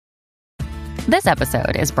This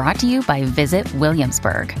episode is brought to you by Visit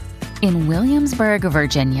Williamsburg. In Williamsburg,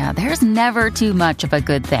 Virginia, there's never too much of a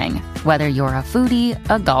good thing. Whether you're a foodie,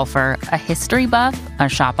 a golfer, a history buff, a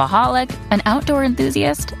shopaholic, an outdoor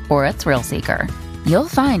enthusiast, or a thrill seeker, you'll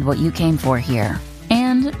find what you came for here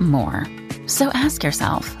and more. So ask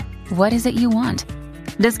yourself, what is it you want?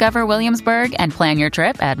 Discover Williamsburg and plan your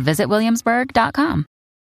trip at visitwilliamsburg.com.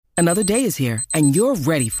 Another day is here, and you're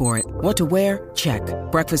ready for it. What to wear? Check.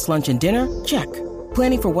 Breakfast, lunch, and dinner? Check.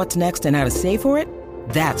 Planning for what's next and how to save for it?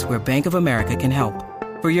 That's where Bank of America can help.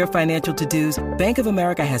 For your financial to-dos, Bank of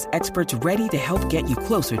America has experts ready to help get you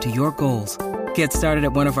closer to your goals. Get started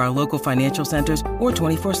at one of our local financial centers or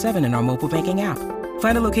 24/7 in our mobile banking app.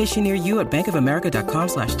 Find a location near you at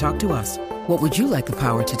bankofamerica.com/talktous. What would you like the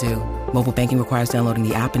power to do? Mobile banking requires downloading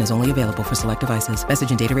the app and is only available for select devices.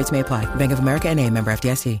 Message and data rates may apply. Bank of America N.A., member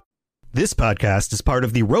FDIC. This podcast is part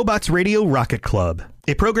of the Robots Radio Rocket Club,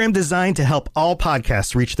 a program designed to help all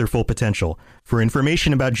podcasts reach their full potential. For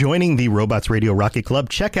information about joining the Robots Radio Rocket Club,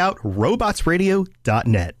 check out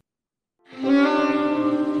robotsradio.net.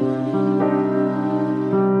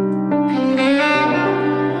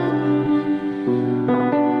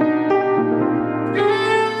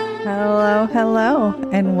 Hello,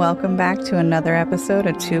 and welcome back to another episode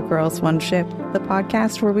of Two Girls, One Ship, the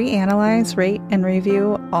podcast where we analyze, rate, and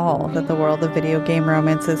review all that the world of video game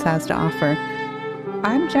romances has to offer.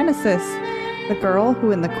 I'm Genesis, the girl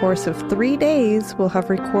who in the course of 3 days will have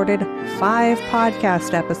recorded 5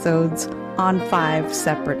 podcast episodes on 5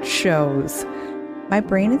 separate shows. My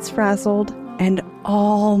brain is frazzled, and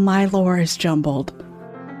all my lore is jumbled.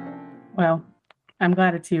 Well, I'm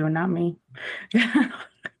glad it's you and not me.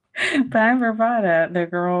 But I'm Bravada, the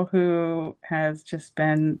girl who has just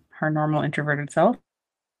been her normal introverted self,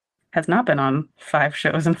 has not been on 5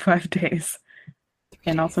 shows in 5 days,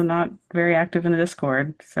 and also not very active in the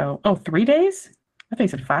Discord. So, 3 days? I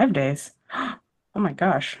think you said 5 days. Oh my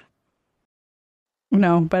gosh.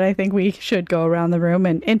 No, but I think we should go around the room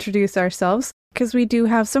and introduce ourselves, because we do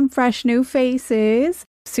have some fresh new faces.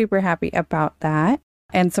 Super happy about that.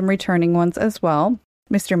 And some returning ones as well.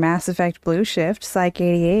 Mr. Mass Effect Blue Shift,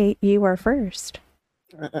 Psych88, you are first.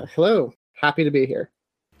 Hello. Happy to be here.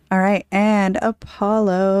 All right. And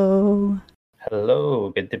Apollo. Hello.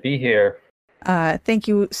 Good to be here. Thank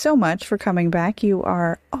you so much for coming back. You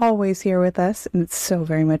are always here with us, and it's so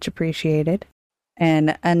very much appreciated.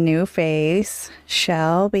 And a new face,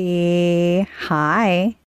 Shelby.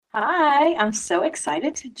 Hi. Hi. I'm so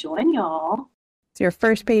excited to join y'all. It's your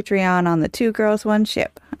first Patreon on the Two Girls, One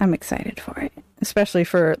Ship. I'm excited for it. Especially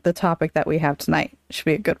for the topic that we have tonight. Should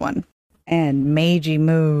be a good one. And Meiji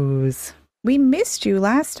Moose. We missed you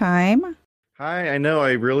last time. Hi, I know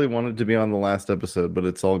I really wanted to be on the last episode, but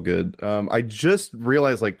it's all good. I just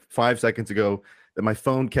realized like 5 seconds ago that my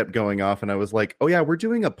phone kept going off, and I was like, oh yeah, we're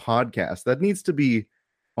doing a podcast. That needs to be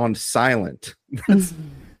on silent. That's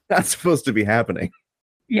not supposed to be happening.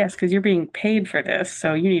 Yes, because you're being paid for this,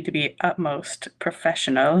 so you need to be utmost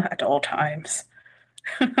professional at all times.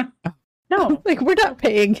 No. Like, we're not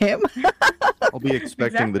paying him. I'll be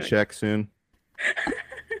expecting the check soon.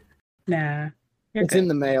 Nah. It's in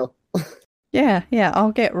the mail. Yeah,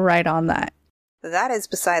 I'll get right on that. That is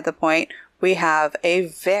beside the point. We have a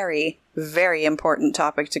very, very important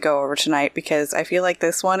topic to go over tonight, because I feel like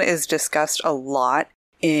this one is discussed a lot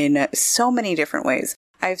in so many different ways.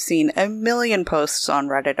 I've seen a million posts on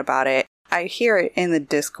Reddit about it. I hear it in the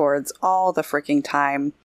Discords all the freaking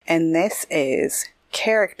time. And this is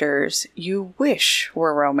characters you wish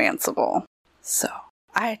were romanceable. So,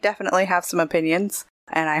 I definitely have some opinions,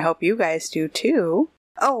 and I hope you guys do too.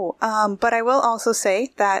 But I will also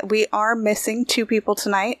say that we are missing 2 people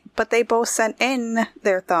tonight, but they both sent in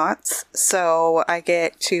their thoughts, so I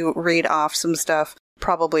get to read off some stuff,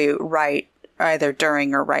 probably right either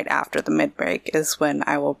during or right after the mid-break is when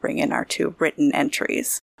I will bring in our 2 written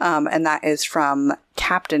entries. And that is from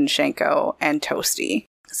Captain Shenko and Toasty.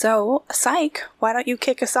 So, Psych, why don't you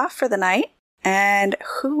kick us off for the night? And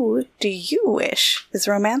who do you wish is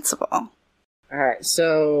romanceable? Alright,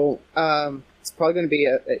 so it's probably going to be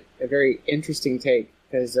a very interesting take,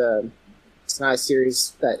 because it's not a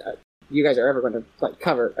series that you guys are ever going to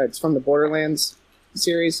cover. It's from the Borderlands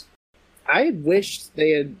series. I wish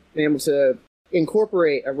they had been able to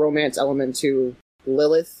incorporate a romance element to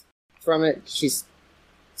Lilith from it. She's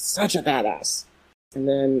such a badass. And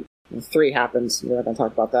then 3 happens. We're not going to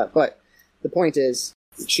talk about that. But the point is,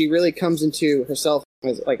 she really comes into herself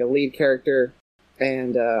as like a lead character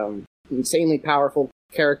and insanely powerful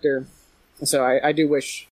character. So I do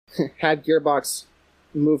wish, had Gearbox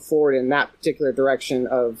moved forward in that particular direction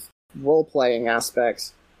of role-playing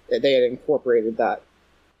aspects, that they had incorporated that.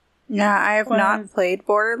 Yeah, I have not played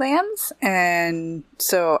Borderlands, and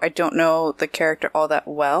so I don't know the character all that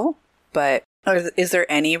well, but is there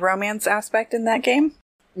any romance aspect in that game?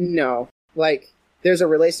 No. Like, there's a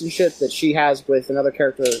relationship that she has with another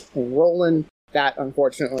character named Roland that,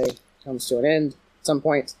 unfortunately, comes to an end at some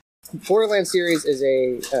point. Borderlands series is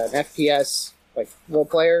an FPS, like, role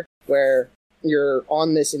player, where you're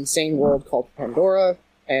on this insane world called Pandora,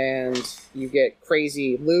 and you get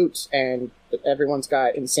crazy loot, and everyone's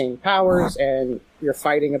got insane powers, and you're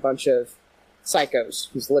fighting a bunch of psychos,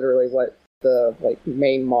 who's literally what the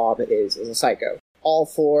main mob is a psycho. All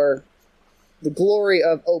for the glory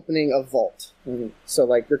of opening a vault. And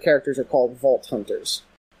so, your characters are called Vault Hunters.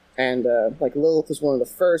 And, Lilith was one of the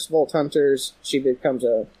first Vault Hunters. She becomes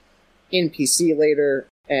a NPC later,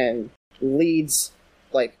 and leads,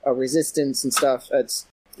 a resistance and stuff.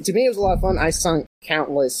 To me, it was a lot of fun. I sunk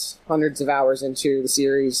countless hundreds of hours into the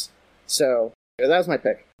series. So, that was my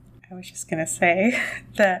pick. I was just going to say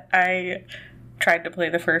that I tried to play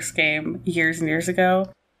the first game years and years ago.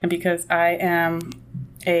 And because I am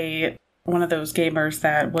one of those gamers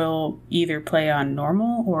that will either play on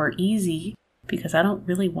normal or easy, because I don't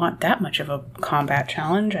really want that much of a combat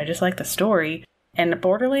challenge. I just like the story. And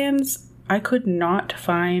Borderlands, I could not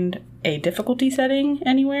find a difficulty setting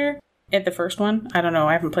anywhere. At the first one, I don't know,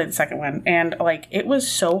 I haven't played the second one. And, it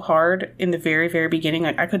was so hard in the very, very beginning.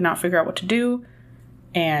 I could not figure out what to do.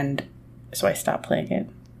 And so I stopped playing it.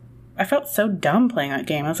 I felt so dumb playing that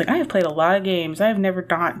game. I was like, I have played a lot of games. I have never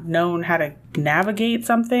not known how to navigate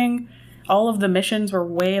something. All of the missions were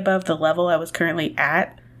way above the level I was currently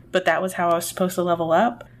at. But that was how I was supposed to level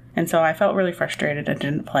up. And so I felt really frustrated and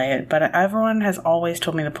didn't play it. But everyone has always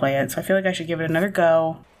told me to play it. So I feel like I should give it another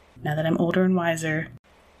go now that I'm older and wiser.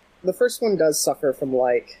 The first one does suffer from,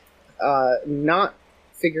 not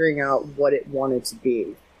figuring out what it wanted to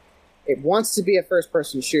be. It wants to be a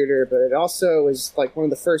first-person shooter, but it also is, one of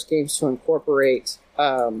the first games to incorporate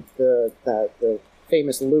the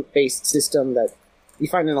famous loot-based system that you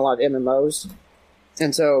find in a lot of MMOs.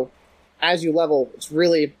 And so, as you level, it's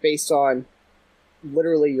really based on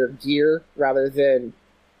literally your gear rather than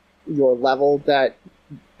your level that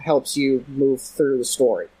helps you move through the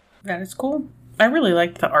story. That is cool. I really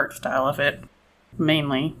liked the art style of it,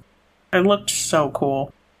 mainly. It looked so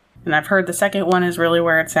cool. And I've heard the second one is really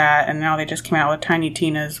where it's at, and now they just came out with Tiny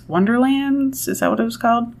Tina's Wonderlands? Is that what it was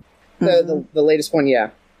called? The latest one, yeah.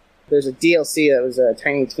 There's a DLC that was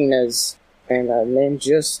Tiny Tina's, and the name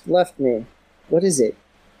just left me. What is it?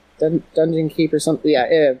 Dungeon Keep or something?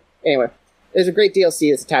 Yeah, anyway. There's a great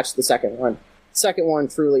DLC that's attached to the second one. The second one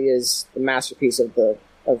truly is the masterpiece of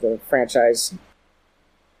the franchise.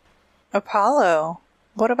 Apollo,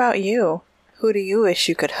 what about you? Who do you wish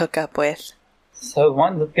you could hook up with? So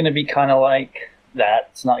one's going to be kind of like that.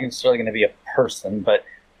 It's not necessarily going to be a person, but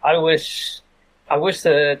I wish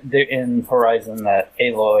that in Horizon that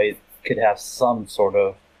Aloy could have some sort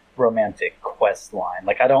of romantic quest line.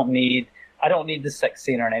 I don't need the sex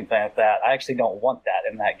scene or anything like that. I actually don't want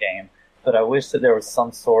that in that game. But I wish that there was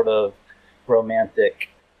some sort of romantic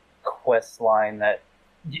quest line that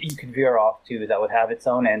you could veer off to that would have its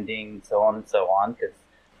own ending, so on and so on, because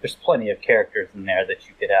there's plenty of characters in there that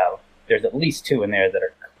you could have. There's at least 2 in there that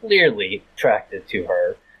are clearly attracted to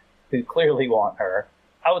her, who clearly want her.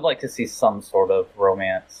 I would like to see some sort of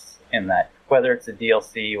romance in that, whether it's a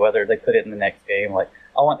DLC, whether they put it in the next game. I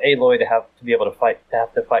want Aloy to be able to fight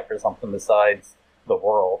for something besides the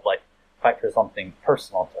world, fight for something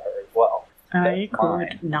personal to her as well. I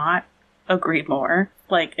could not agree more.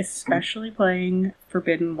 Especially playing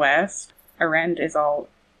Forbidden West, Arend is all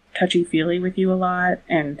touchy-feely with you a lot,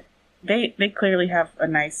 and they clearly have a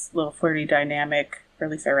nice little flirty dynamic, or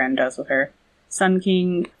at least Arend does with her. Sun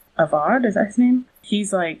King Avad, is that his name?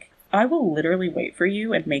 He's I will literally wait for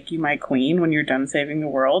you and make you my queen when you're done saving the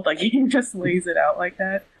world. He just lays it out like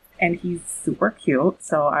that. And he's super cute,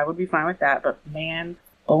 so I would be fine with that. But man,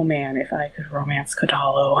 oh man, if I could romance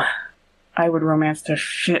Kotallo, I would romance the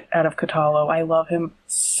shit out of Kotallo. I love him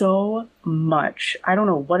so much. I don't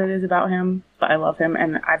know what it is about him, but I love him.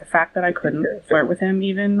 And the fact that I couldn't flirt with him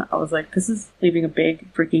even, I was like, this is leaving a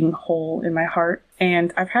big freaking hole in my heart.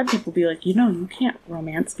 And I've had people be like, you can't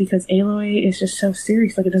romance because Aloy is just so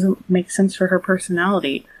serious. It doesn't make sense for her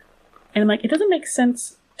personality. And I'm like, it doesn't make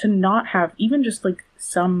sense to not have even just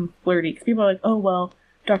some flirty. Because people are like, oh, well,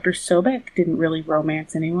 Dr. Sobek didn't really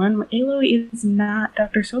romance anyone. Aloy is not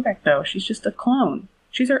Dr. Sobek, though. She's just a clone.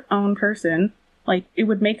 She's her own person. It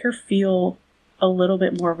would make her feel a little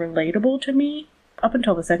bit more relatable to me. Up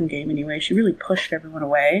until the second game, anyway, she really pushed everyone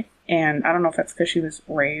away. And I don't know if that's because she was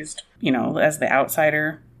raised, as the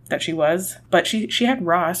outsider that she was. But she had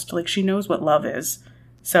Rost. She knows what love is.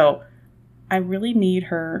 So I really need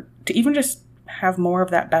her to even just have more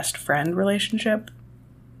of that best friend relationship.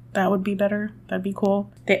 That would be better. That'd be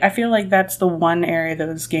cool. I feel like that's the one area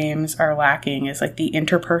those games are lacking, is like the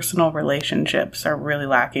interpersonal relationships are really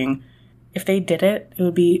lacking. If they did it, it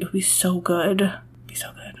would be so good. It'd be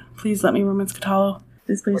so good. Please let me romance Kotallo.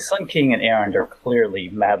 Please. Well, Sun King and Erend are clearly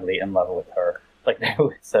madly in love with her. Like,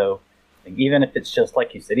 so even if it's just,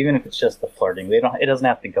 like you said, even if it's just the flirting, it doesn't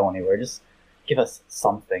have to go anywhere. Just give us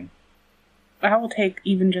something. I will take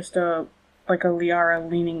even just a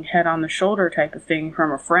Liara leaning head on the shoulder type of thing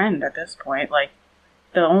from a friend at this point. Like,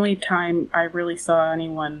 the only time I really saw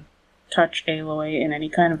anyone touch Aloy in any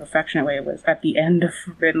kind of affectionate way was at the end of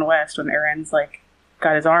Forbidden West when Erend's, like,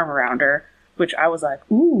 got his arm around her, which I was like,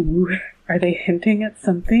 ooh, are they hinting at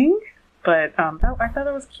something? But I thought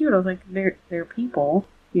that was cute. I was like, they're people,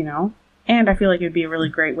 you know? And I feel like it'd be a really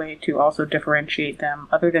great way to also differentiate them,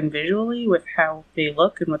 other than visually, with how they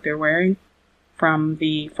look and what they're wearing, from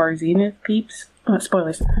the Far Zenith peeps.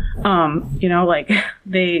 Spoilers. You know, like,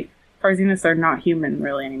 Far Zeniths are not human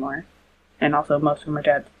really anymore. And also most of them are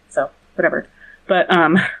dead, so whatever. But,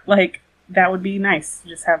 like, that would be nice.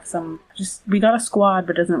 Just have we got a squad,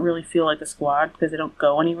 but it doesn't really feel like a squad because they don't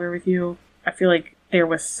go anywhere with you. I feel like there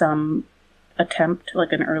was some attempt,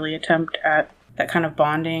 like an early attempt at that kind of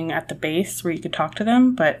bonding at the base where you could talk to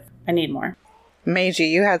them, but I need more. Meiji,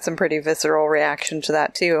 you had some pretty visceral reaction to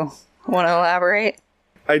that too. Want to elaborate?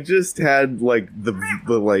 I just had like the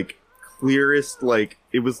like clearest, like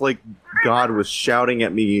it was like God was shouting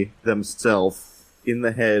at me themselves in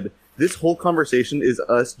the head. This whole conversation is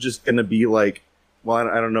us just gonna be like, well,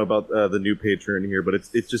 I don't know about the new patron here, but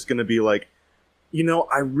it's just gonna be like, you know,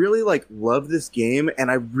 I really like love this game, and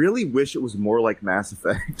I really wish it was more like Mass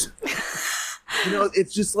Effect. You know,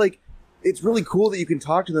 it's just like, it's really cool that you can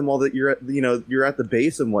talk to them while that you're at the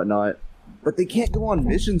base and whatnot, but they can't go on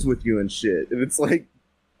missions with you and shit. And it's like,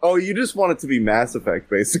 oh, you just want it to be Mass Effect,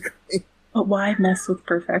 basically. But why mess with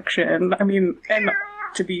perfection? I mean, and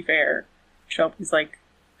to be fair, Shelby's like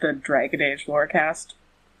the Dragon Age Lorecast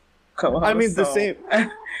co-host. I mean,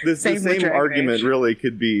 the same argument really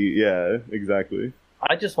could be, yeah, exactly.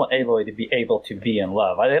 I just want Aloy to be able to be in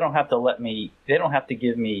love. They don't have to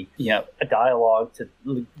give me, a dialogue to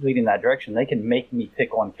lead in that direction. They can make me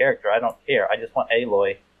pick one character. I don't care. I just want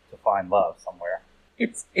Aloy to find love somewhere.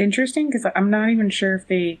 It's interesting because I'm not even sure if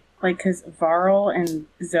they, because Varl and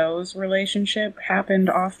Zoe's relationship happened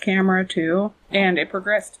off camera too, and it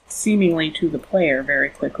progressed seemingly to the player very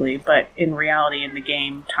quickly, but in reality, in the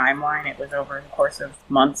game timeline, it was over the course of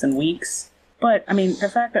months and weeks. But, I mean, the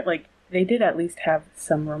fact that, they did at least have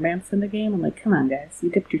some romance in the game. I'm like, come on, guys. You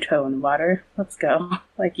dipped your toe in the water. Let's go.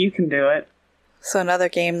 You can do it. So another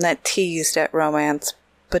game that teased at romance,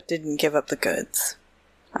 but didn't give up the goods.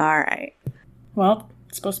 Alright. Well,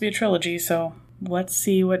 it's supposed to be a trilogy, so let's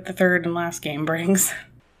see what the third and last game brings.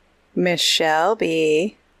 Miss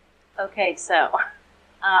Shelby. Okay, so,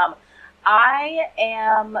 I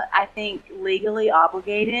am, I think, legally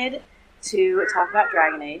obligated to talk about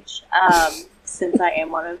Dragon Age. Since I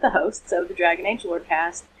am one of the hosts of the Dragon Age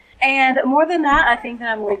Lorecast. And more than that, I think that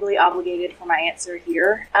I'm legally obligated for my answer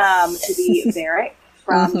here to be Varric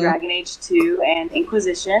from Dragon Age 2 and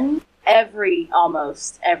Inquisition.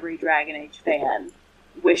 Almost every Dragon Age fan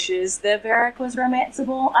wishes that Varric was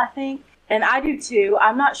romanceable, I think. And I do too.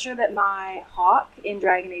 I'm not sure that my Hawk in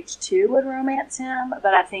Dragon Age 2 would romance him,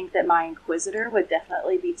 but I think that my Inquisitor would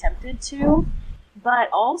definitely be tempted to. But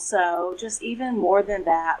also, just even more than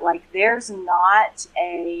that, there's not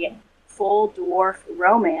a full dwarf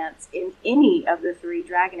romance in any of the 3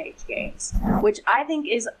 Dragon Age games, which I think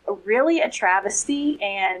is really a travesty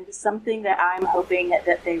and something that I'm hoping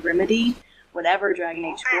that they remedy whenever Dragon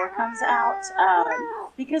Age 4 comes out,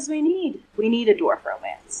 because we need a dwarf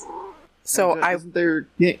romance. So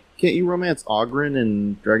can't you romance Oghren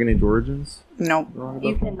in Dragon Age Origins? Nope.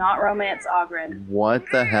 You cannot romance Oghren. What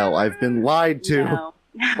the hell? I've been lied to No.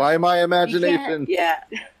 by my imagination.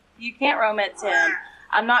 You can't romance him.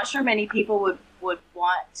 I'm not sure many people would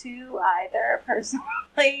want to either,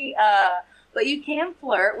 personally. But you can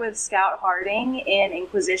flirt with Scout Harding in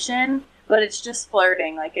Inquisition, but it's just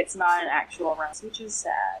flirting. It's not an actual romance, which is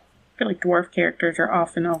sad. I feel like dwarf characters are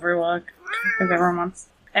often overlooked as a romance.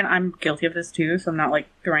 And I'm guilty of this too, so I'm not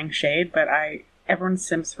throwing shade, but everyone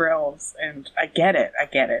simps for elves, and I get it.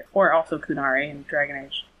 Or also Kunari in Dragon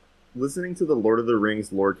Age. Listening to the Lord of the Rings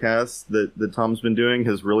lorecast that Tom's been doing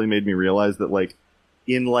has really made me realize that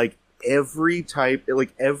in every type,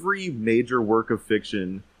 every major work of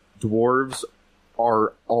fiction, dwarves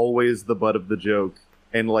are always the butt of the joke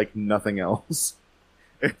and nothing else.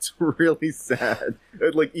 It's really sad.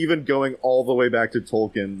 Like, even going all the way back to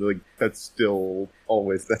Tolkien, like, that's still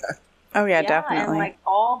always that. Oh yeah, definitely. And like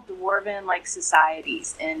all dwarven like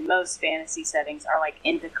societies in most fantasy settings are like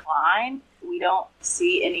in decline. We don't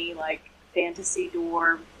see any like fantasy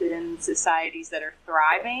dwarven societies that are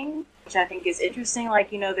thriving, which I think is interesting.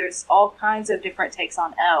 Like, you know, there's all kinds of different takes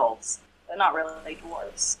on elves, but not really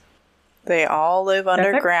dwarves. They all live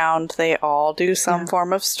underground. They all do some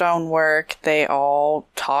form of stonework. They all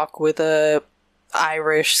talk with a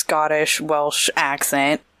Irish, Scottish, Welsh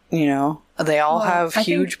accent. You know, they all have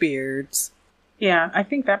huge beards. Yeah, I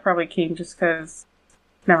think that probably came just because...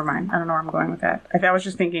 Never mind. I don't know where I'm going with that. I was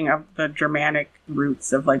just thinking of the Germanic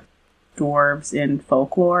roots of, like, dwarves in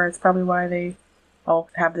folklore. It's probably why they all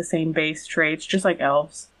have the same base traits, just like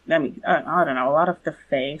elves. I mean, I don't know. A lot of the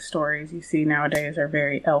Fae stories you see nowadays are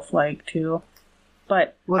very elf-like, too.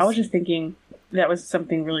 But I was just thinking that was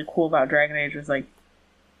something really cool about Dragon Age was, like,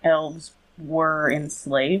 elves were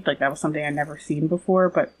enslaved. Like, that was something I'd never seen before,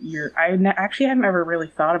 but actually hadn't ever really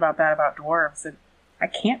thought about that about dwarves. And I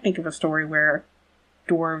can't think of a story where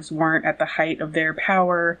dwarves weren't at the height of their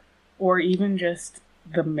power, or even just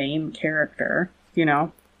the main character, you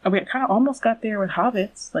know? I mean, it kind of almost got there with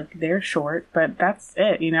hobbits. Like, they're short, but that's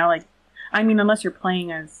it, you know? Like, I mean, unless you're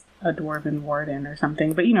playing as a dwarven warden or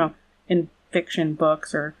something, but, you know, in fiction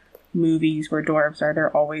books or movies where dwarves are,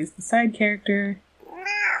 they're always the side character.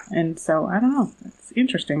 And so, I don't know. It's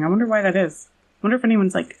interesting. I wonder why that is. I wonder if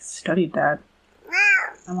anyone's, like, studied that.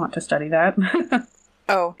 I want to study that.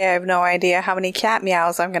 Oh, I have no idea how many cat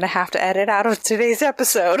meows I'm going to have to edit out of today's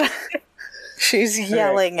episode. She's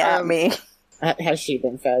yelling at me. Has she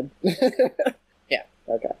been fed? Yeah,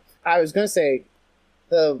 okay. I was going to say,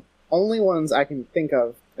 the only ones I can think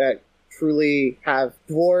of that truly have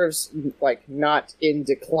dwarves, like, not in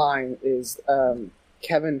decline is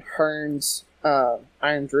Kevin Hearn's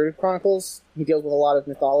Iron Druid Chronicles. He deals with a lot of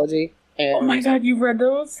mythology. And, oh my god, you've read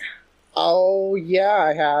those? Oh, yeah,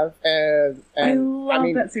 I have. And I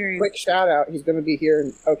love that series. Quick shout out, he's going to be here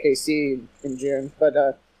in OKC in June.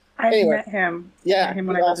 But I met him. Yeah, I met him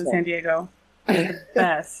when I was in San Diego. The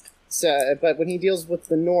best. So, but when he deals with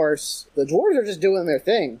the Norse, the dwarves are just doing their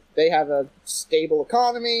thing. They have a stable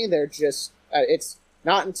economy. They're just... it's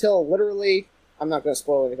not until literally... I'm not going to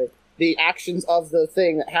spoil anything. The actions of the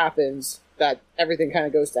thing that happens that everything kind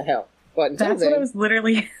of goes to hell. But until That's what I was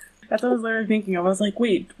literally thinking. I was like,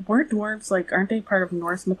 wait, weren't dwarves, like, aren't they part of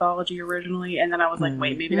Norse mythology originally? And then I was like,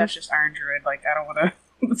 wait, maybe that's just Iron Druid. Like, I don't want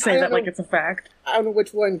to say that like it's a fact. I don't know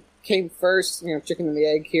which one came first, you know, chicken and the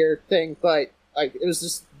egg here thing, but, like, it was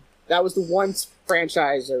just, that was the one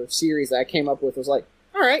franchise or series that I came up with. Was like,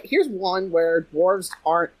 all right, here's one where dwarves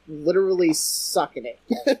aren't literally sucking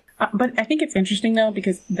it. But I think it's interesting, though,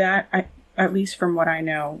 because that, at least from what I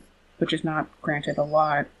know, which is not, granted, a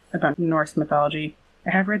lot about Norse mythology,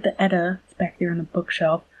 I have read the Edda. It's back there on the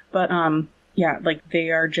bookshelf. But, yeah, like,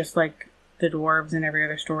 they are just like the dwarves in every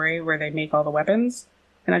other story where they make all the weapons.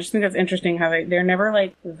 And I just think that's interesting how they're never,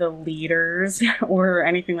 like, the leaders or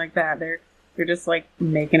anything like that. They're just, like,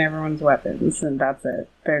 making everyone's weapons, and that's it.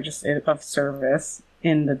 They're just of service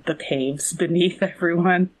in the caves beneath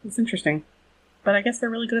everyone. It's interesting. But I guess they're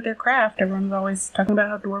really good at their craft. Everyone's always talking about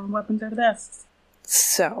how dwarven weapons are the best.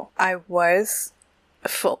 So, I was...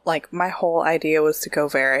 my whole idea was to go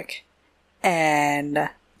Varric,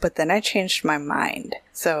 but then I changed my mind.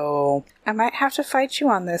 So I might have to fight you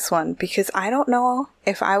on this one, because I don't know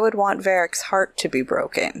if I would want Varric's heart to be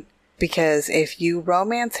broken. Because if you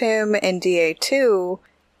romance him in DA2,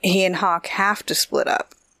 he and Hawke have to split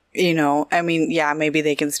up. You know, I mean, yeah, maybe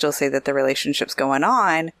they can still say that the relationship's going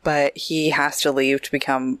on, but he has to leave to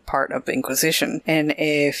become part of Inquisition. And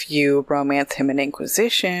if you romance him in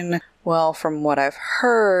Inquisition, well, from what I've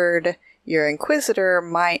heard, your Inquisitor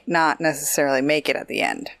might not necessarily make it at the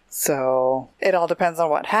end. So, it all depends on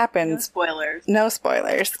what happens. No spoilers. No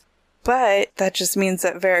spoilers. But that just means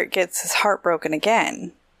that Varric gets his heart broken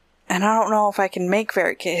again. And I don't know if I can make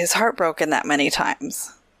Varric get his heart broken that many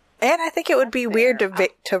times. And I think it would be weird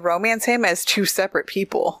to romance him as two separate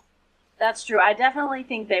people. That's true. I definitely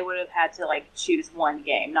think they would have had to, like, choose one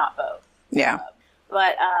game, not both. Yeah.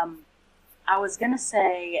 But I was going to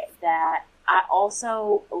say that I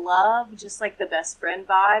also love just, like, the best friend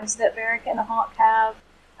vibes that Varric and Hawke have.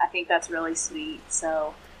 I think that's really sweet.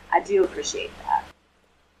 So I do appreciate that.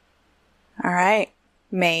 All right.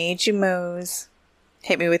 Mage Moose.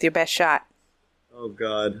 Hit me with your best shot. Oh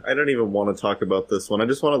god, I don't even want to talk about this one. I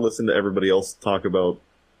just want to listen to everybody else talk about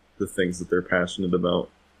the things that they're passionate about.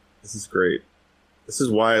 This is great. This is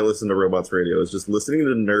why I listen to Robots Radio, is just listening to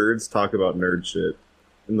nerds talk about nerd shit.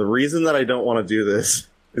 And the reason that I don't want to do this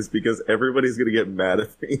is because everybody's going to get mad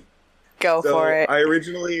at me. Go for it. I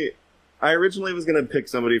originally was going to pick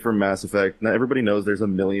somebody from Mass Effect. Now, everybody knows there's a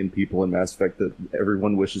million people in Mass Effect that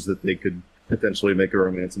everyone wishes that they could potentially make a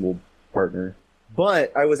romanceable partner.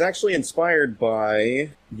 But I was actually inspired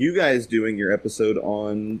by you guys doing your episode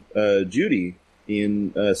on Judy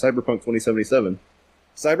in Cyberpunk 2077.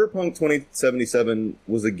 Cyberpunk 2077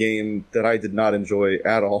 was a game that I did not enjoy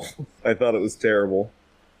at all. I thought it was terrible.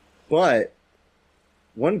 But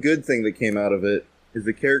one good thing that came out of it is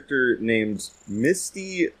a character named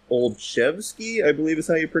Misty Olszewski, I believe is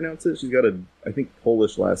how you pronounce it. She's got a, I think,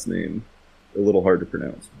 Polish last name. A little hard to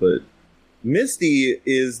pronounce, but Misty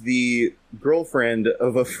is the girlfriend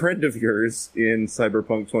of a friend of yours in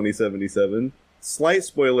Cyberpunk 2077. Slight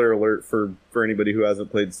spoiler alert for anybody who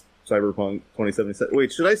hasn't played Cyberpunk 2077.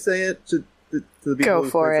 Wait, should I say it to the people? Go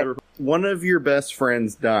for it. One of your best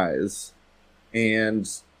friends dies, and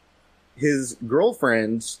his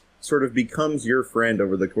girlfriend sort of becomes your friend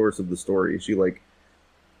over the course of the story. She, like,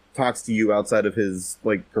 talks to you outside of his,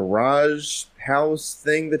 like, garage house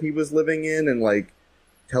thing that he was living in, and, like,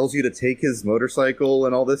 tells you to take his motorcycle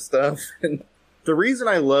and all this stuff. And the reason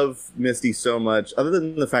I love Misty so much, other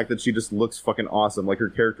than the fact that she just looks fucking awesome, like her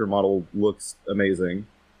character model looks amazing,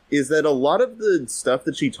 is that a lot of the stuff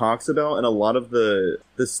that she talks about and a lot of the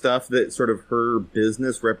stuff that sort of her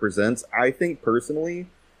business represents, I think personally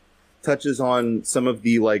touches on some of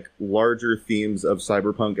the, like, larger themes of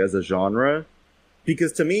cyberpunk as a genre.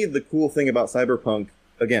 Because to me, the cool thing about cyberpunk,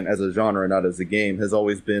 again, as a genre, not as a game, has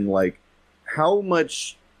always been, like, how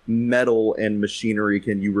much metal and machinery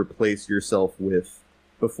can you replace yourself with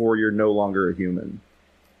before you're no longer a human?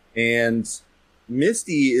 And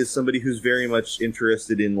Misty is somebody who's very much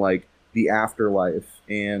interested in, like, the afterlife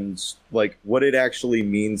and, like, what it actually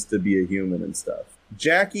means to be a human and stuff.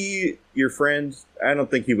 Jackie, your friend, I don't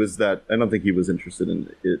think he was interested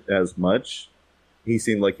in it as much. He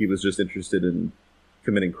seemed like he was just interested in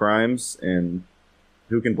committing crimes, and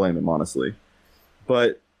who can blame him, honestly?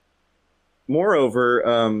 But moreover,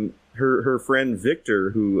 her friend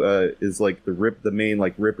Victor, who is like the main,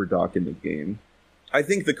 like, Ripper Doc in the game, I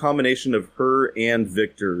think the combination of her and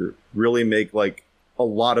Victor really make, like, a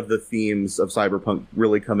lot of the themes of cyberpunk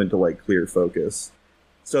really come into, like, clear focus.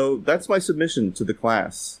 So that's my submission to the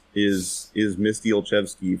class is Misty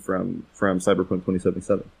Olszewski from Cyberpunk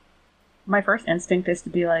 2077. My first instinct is to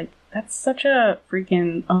be like, that's such a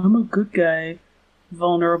freaking I'm a good guy,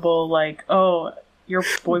 vulnerable, like, oh, your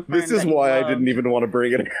boyfriend. This is why I didn't even want to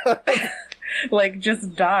bring it up. Like,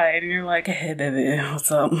 just died, and you're like, hey, baby,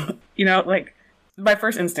 what's up? You know, like, my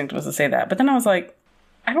first instinct was to say that. But then I was like,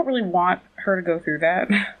 I don't really want her to go through that,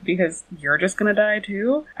 because you're just gonna die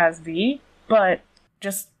too, as V. But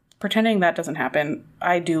just pretending that doesn't happen,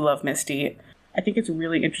 I do love Misty. I think it's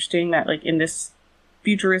really interesting that, like, in this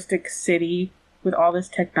futuristic city with all this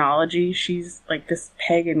technology, she's like this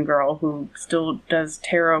pagan girl who still does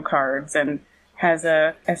tarot cards and has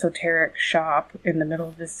a esoteric shop in the middle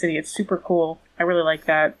of this city. It's super cool. I really like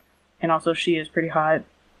that. And also she is pretty hot,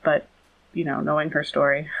 but, you know, knowing her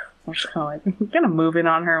story, I'm just kind of move in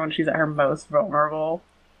on her when she's at her most vulnerable.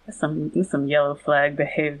 There's some yellow flag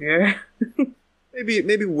behavior.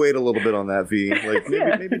 Maybe wait a little bit on that, V. Like,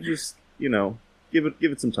 maybe just, you know, give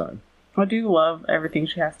it some time. I do love everything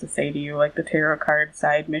she has to say to you. Like, the tarot card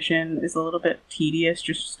side mission is a little bit tedious,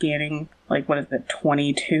 just scanning, like, what is it,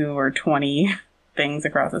 22 or 20 things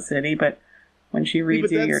across the city. But when she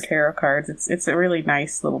reads you your tarot cards, it's a really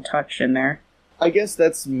nice little touch in there. I guess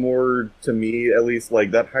that's more, to me, at least,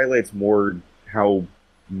 like, that highlights more how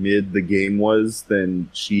mid the game was than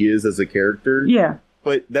she is as a character. Yeah.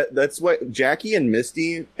 But that's what Jackie and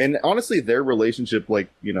Misty, and honestly their relationship, like,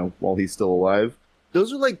 you know, while he's still alive,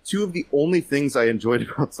 those are, like, two of the only things I enjoyed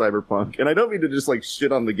about Cyberpunk. And I don't mean to just, like,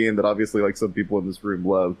 shit on the game that obviously, like, some people in this room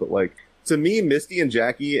love, but, like, to me, Misty and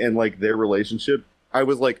Jackie and, like, their relationship, I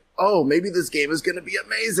was like, oh, maybe this game is gonna be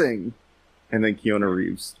amazing. And then Keanu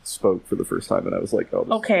Reeves spoke for the first time, and I was like, oh,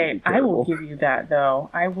 this okay, I will give you that, though.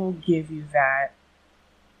 I will give you that.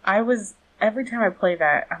 Every time I play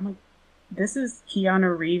that, I'm like, this is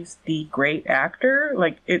Keanu Reeves, the great actor?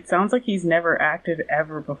 Like, it sounds like he's never acted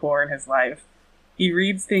ever before in his life. He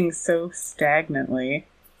reads things so stagnantly.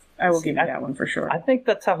 I will give you that one for sure. I think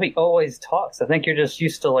that's how he always talks. I think you're just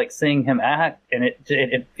used to, like, seeing him act, and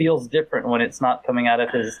it feels different when it's not coming out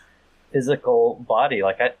of his physical body.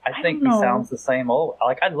 Like, I think he sounds the same old.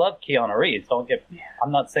 Like, I love Keanu Reeves.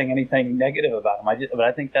 I'm not saying anything negative about him. But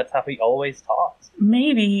I think that's how he always talks.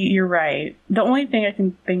 Maybe you're right. The only thing I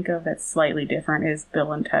can think of that's slightly different is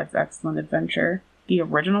Bill and Ted's Excellent Adventure. The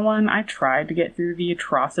original one, I tried to get through the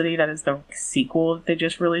atrocity that is the sequel that they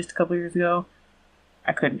just released a couple years ago.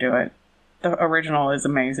 I couldn't do it. The original is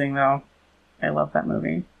amazing, though. I love that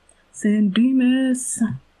movie. San Dimas.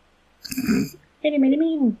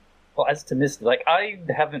 Well, as to Misty, like, I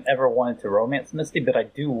haven't ever wanted to romance Misty, but I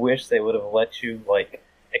do wish they would have let you, like,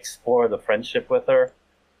 explore the friendship with her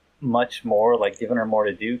much more, like, given her more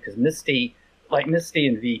to do, because Misty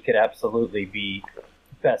and V could absolutely be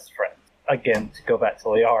best friends. Again, to go back to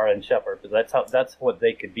Liara and Shepard, because that's what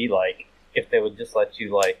they could be like if they would just let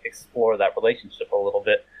you, like, explore that relationship a little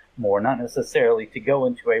bit more, not necessarily to go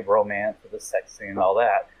into a romance with a sex scene and all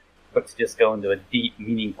that, but to just go into a deep,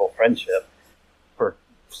 meaningful friendship for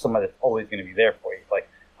somebody that's always going to be there for you. Like,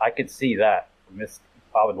 I could see that for Misty.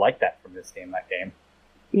 I would like that for Misty in that game.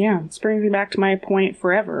 Yeah, this brings me back to my point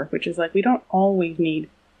forever, which is, like, we don't always need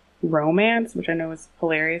romance, which I know is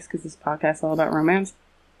hilarious because this podcast is all about romance,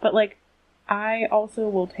 but, like, I also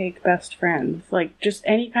will take best friends. Like, just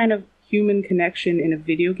any kind of human connection in a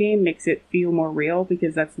video game makes it feel more real,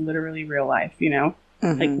 because that's literally real life, you know?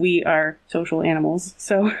 Mm-hmm. Like, we are social animals,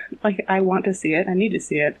 so, like, I want to see it, I need to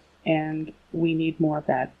see it, and we need more of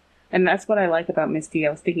that. And that's what I like about Misty.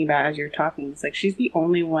 I was thinking about as you're talking, it's like, she's the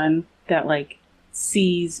only one that, like,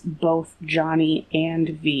 sees both Johnny and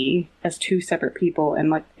V as two separate people, and,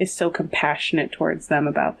 like, is so compassionate towards them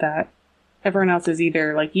about that. Everyone else is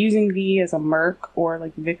either, like, using V as a merc, or,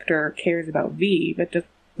 like, Victor cares about V, but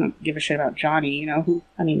doesn't give a shit about Johnny, you know? Who,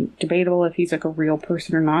 I mean, debatable if he's, like, a real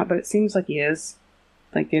person or not, but it seems like he is.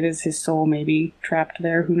 Like, it is his soul maybe trapped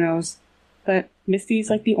there, who knows? But Misty's,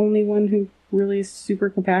 like, the only one who really is super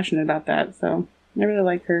compassionate about that, so I really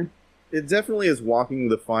like her. It definitely is walking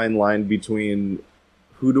the fine line between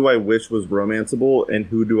who do I wish was romanceable and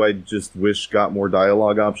who do I just wish got more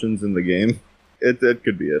dialogue options in the game. It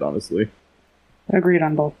could be it, honestly. Agreed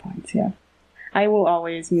on both points, yeah. I will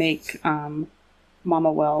always make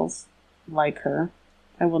Mama Wells like her.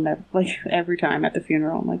 I will never, like, every time at the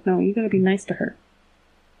funeral, I'm like, no, you gotta be nice to her.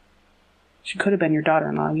 She could have been your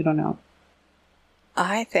daughter-in-law, you don't know.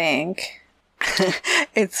 I think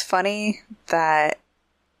it's funny that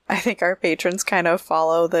I think our patrons kind of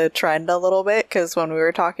follow the trend a little bit, because when we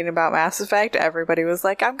were talking about Mass Effect, everybody was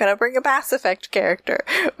like, I'm gonna bring a Mass Effect character.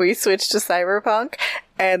 We switched to Cyberpunk,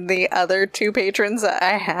 and the other two patrons that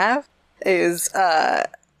I have is,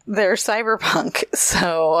 they're Cyberpunk,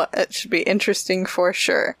 so it should be interesting for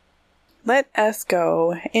sure. Let us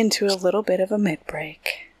go into a little bit of a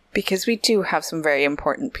mid-break, because we do have some very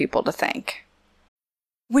important people to thank.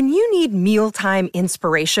 When you need mealtime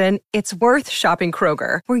inspiration, it's worth shopping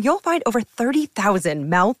Kroger, where you'll find over 30,000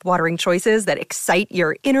 mouth-watering choices that excite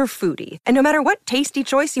your inner foodie. And no matter what tasty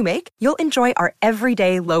choice you make, you'll enjoy our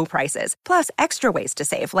everyday low prices, plus extra ways to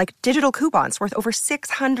save, like digital coupons worth over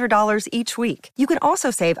 $600 each week. You can also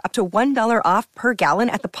save up to $1 off per gallon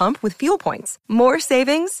at the pump with fuel points. More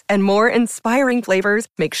savings and more inspiring flavors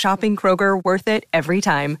make shopping Kroger worth it every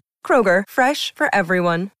time. Kroger, fresh for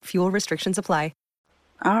everyone. Fuel restrictions apply.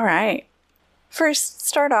 All right. First,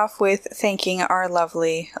 start off with thanking our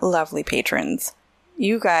lovely, lovely patrons.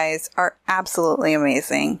 You guys are absolutely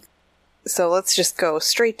amazing. So let's just go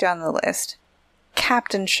straight down the list.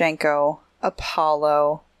 Captain Shenko,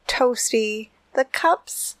 Apollo, Toasty, The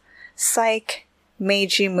Cups, Psych,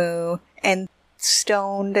 Meiji Moo, and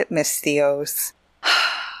Stoned Mystios.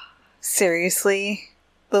 Seriously?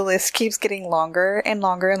 The list keeps getting longer and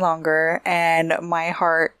longer and longer, and my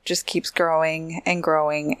heart just keeps growing and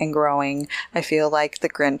growing and growing. I feel like the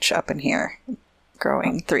Grinch up in here,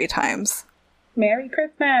 growing 3 times. Merry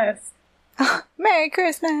Christmas! Merry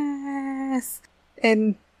Christmas!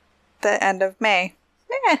 In the end of May.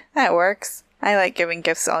 That works. I like giving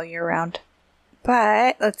gifts all year round.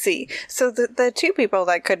 But, let's see. So the 2 people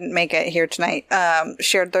that couldn't make it here tonight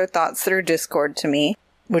shared their thoughts through Discord to me,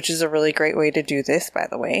 which is a really great way to do this, by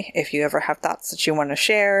the way. If you ever have thoughts that you want to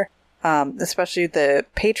share, especially the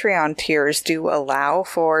Patreon tiers do allow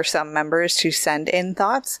for some members to send in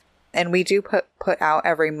thoughts. And we do put out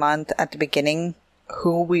every month at the beginning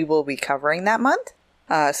who we will be covering that month.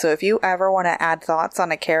 So if you ever want to add thoughts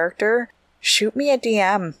on a character, shoot me a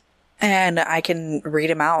DM and I can read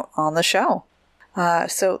them out on the show.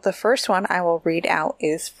 So the first one I will read out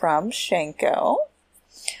is from Shenko.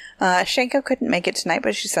 Shenko couldn't make it tonight,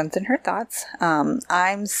 but she sent in her thoughts.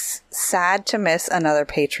 I'm sad to miss another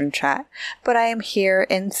patron chat, but I am here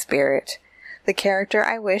in spirit. The character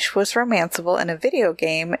I wish was romanceable in a video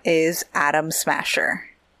game is Atom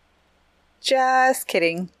Smasher. Just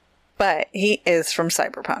kidding, but he is from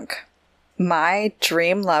Cyberpunk. My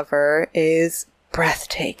dream lover is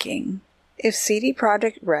breathtaking. If CD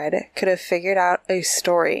Projekt Red could have figured out a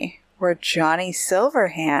story where Johnny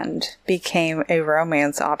Silverhand became a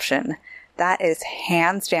romance option, that is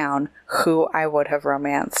hands down who I would have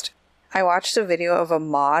romanced. I watched a video of a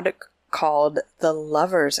mod called The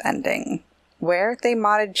Lover's Ending, where they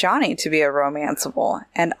modded Johnny to be a romanceable,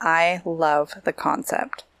 and I love the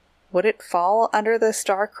concept. Would it fall under the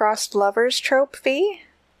star-crossed lovers trope, V?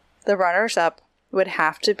 The runners-up would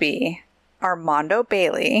have to be Armando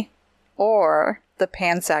Bailey or the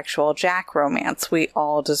pansexual Jack romance we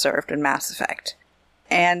all deserved in Mass Effect,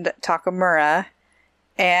 and Takamura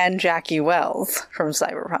and Jackie Wells from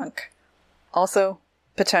Cyberpunk. Also,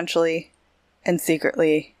 potentially and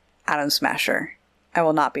secretly, Adam Smasher. I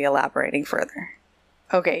will not be elaborating further.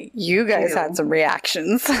 Okay, you guys had some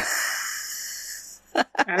reactions.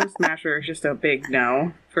 Adam Smasher is just a big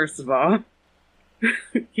no, first of all.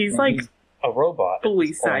 He's like a robot.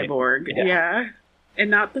 Fully cyborg. Yeah.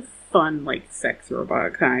 And not the fun, like, sex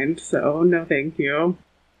robot kind, so no thank you.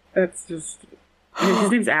 That's just...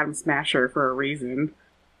 his name's Adam Smasher for a reason.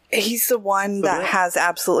 He's the one that has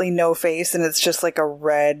absolutely no face, and it's just like a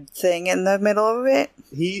red thing in the middle of it.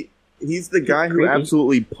 He's the guy who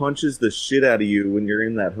absolutely punches the shit out of you when you're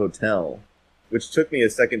in that hotel, which took me a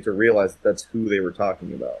second to realize that's who they were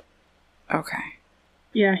talking about. Okay.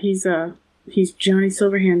 Yeah, he's Johnny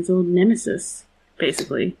Silverhand's old nemesis,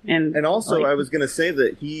 basically. And also, like, I was going to say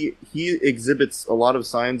that he exhibits a lot of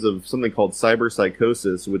signs of something called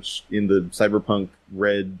cyberpsychosis, which in the Cyberpunk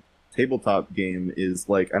Red tabletop game is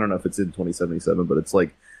like, I don't know if it's in 2077, but it's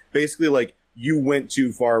like basically like you went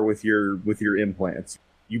too far with your implants.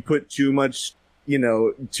 You put too much,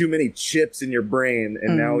 too many chips in your brain,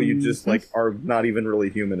 and now you just like are not even really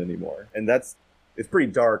human anymore. And it's pretty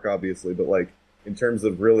dark, obviously, but like in terms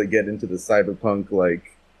of really getting into the cyberpunk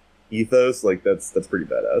like ethos, like that's pretty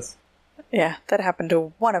badass. Yeah, that happened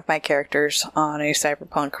to one of my characters on a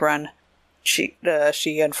cyberpunk run. She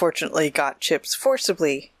unfortunately got chips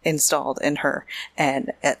forcibly installed in her,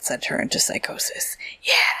 and it sent her into psychosis.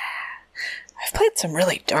 Yeah, I've played some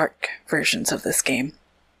really dark versions of this game.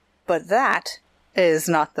 But that is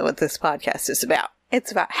not what this podcast is about.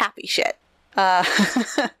 It's about happy shit.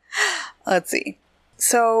 Let's see.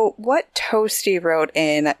 So what Toasty wrote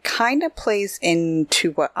in kind of plays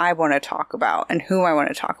into what I want to talk about and who I want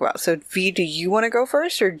to talk about. So V, do you want to go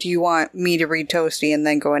first, or do you want me to read Toasty and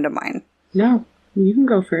then go into mine? No, you can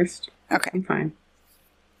go first. Okay. I'm fine.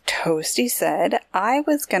 Toasty said, I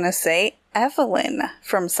was going to say Evelyn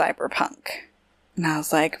from Cyberpunk. And I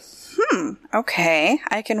was like, okay,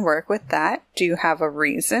 I can work with that. Do you have a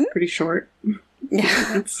reason? Pretty short.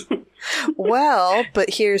 Yeah. Well,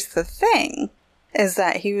 but here's the thing, is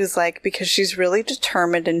that he was like, because she's really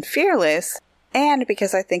determined and fearless, and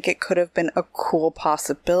because I think it could have been a cool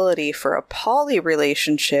possibility for a poly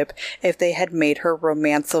relationship if they had made her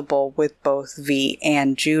romanceable with both V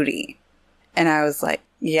and Judy. And I was like,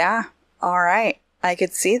 yeah, all right, I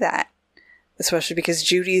could see that. Especially because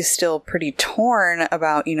Judy's still pretty torn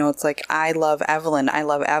about, it's like, I love Evelyn. I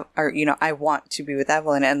want to be with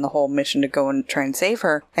Evelyn, and the whole mission to go and try and save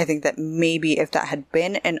her. I think that maybe if that had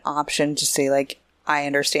been an option to say, like, I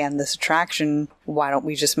understand this attraction, why don't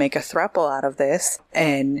we just make a throuple out of this?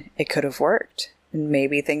 And it could have worked. And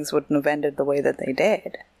maybe things wouldn't have ended the way that they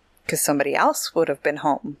did. Because somebody else would have been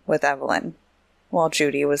home with Evelyn while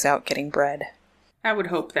Judy was out getting bread. I would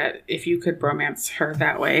hope that if you could romance her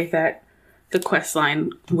that way, that the quest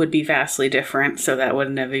line would be vastly different, so that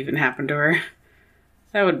wouldn't have even happened to her.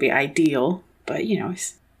 That would be ideal, but,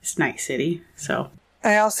 it's Night City, so...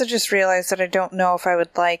 I also just realized that I don't know if I would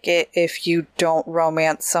like it if you don't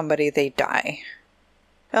romance somebody, they die.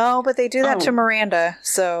 Oh, but they do that to Miranda,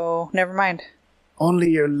 so never mind. Only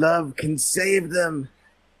your love can save them.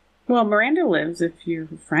 Well, Miranda lives if you're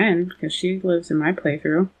a friend, because she lives in my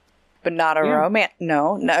playthrough. But not a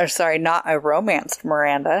not a romanced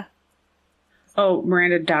Miranda. Oh,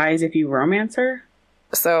 Miranda dies if you romance her?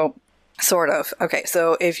 So, sort of. Okay,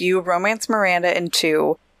 so if you romance Miranda in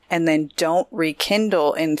 2 and then don't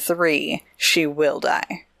rekindle in 3, she will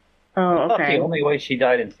die. Oh, okay. The only way she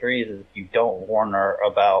died in 3 is if you don't warn her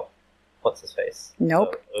about what's his face.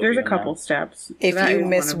 Nope. So, there's a couple steps. If you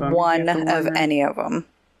miss one of any of them.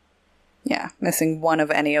 Yeah, missing one of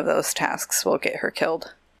any of those tasks will get her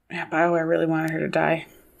killed. Yeah, BioWare really wanted her to die.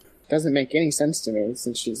 Doesn't make any sense to me,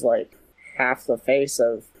 since she's like half the face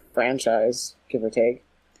of franchise, give or take.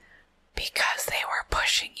 Because they were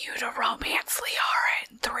pushing you to romance Liara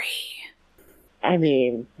in 3. I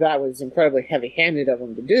mean, that was incredibly heavy-handed of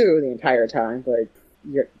them to do the entire time, but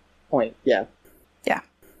your point, yeah. Yeah.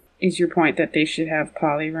 Is your point that they should have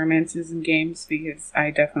poly romances in games? Because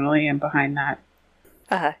I definitely am behind that.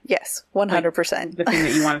 Yes, 100%. Like, the thing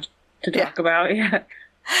that you wanted to talk about, yeah.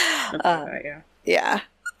 Yeah.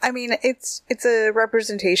 I mean, it's a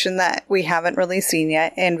representation that we haven't really seen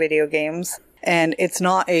yet in video games, and it's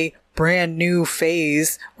not a brand new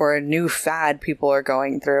phase or a new fad people are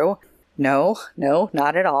going through. No,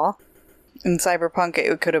 not at all. In Cyberpunk,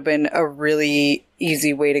 it could have been a really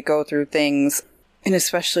easy way to go through things, and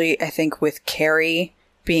especially, I think, with Carrie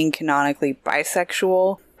being canonically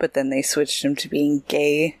bisexual, but then they switched him to being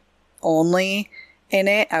gay only in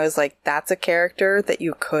it. I was like, that's a character that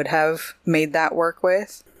you could have made that work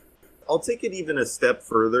with. I'll take it even a step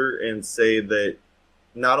further and say that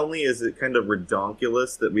not only is it kind of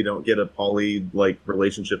redonkulous that we don't get a poly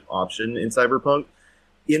relationship option in Cyberpunk,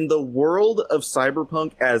 in the world of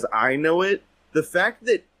Cyberpunk as I know it, the fact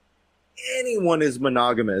that anyone is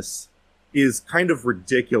monogamous is kind of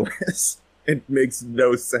ridiculous. It makes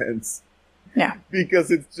no sense. Yeah.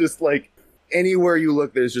 Because it's just like, anywhere you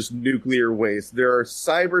look, there's just nuclear waste. There are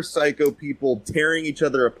cyber psycho people tearing each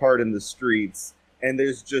other apart in the streets, and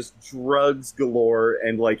there's just drugs galore,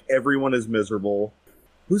 and like everyone is miserable.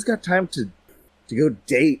 Who's got time to go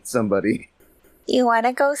date somebody? You want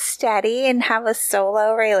to go steady and have a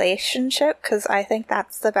solo relationship? Because I think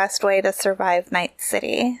that's the best way to survive Night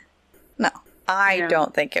City. No, I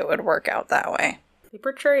don't think it would work out that way. They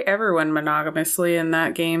portray everyone monogamously in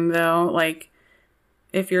that game, though. Like,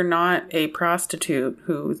 if you're not a prostitute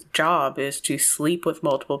whose job is to sleep with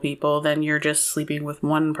multiple people, then you're just sleeping with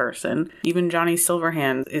one person. Even Johnny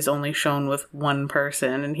Silverhand is only shown with one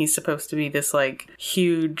person, and he's supposed to be this, like,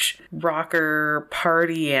 huge rocker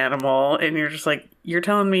party animal, and you're just like, you're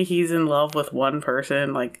telling me he's in love with one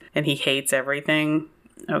person, like, and he hates everything?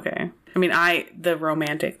 Okay. I mean, the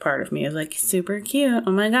romantic part of me is like, super cute.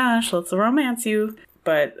 Oh my gosh, let's romance you.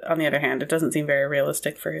 But on the other hand, it doesn't seem very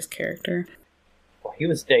realistic for his character. Well, he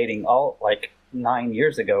was dating 9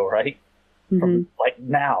 years ago, right? Mm-hmm. From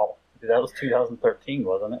now. That was 2013,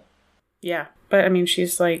 wasn't it? Yeah. But I mean,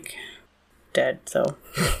 she's like dead, so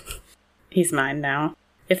he's mine now.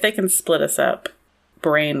 If they can split us up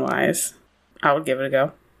brain-wise, I would give it a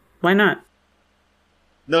go. Why not?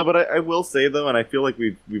 No, but I will say though, and I feel like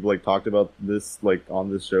we've like talked about this like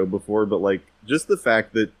on this show before, but like just the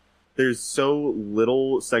fact that there's so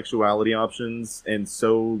little sexuality options and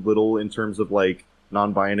so little in terms of like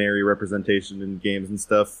non-binary representation in games and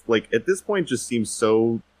stuff, like at this point just seems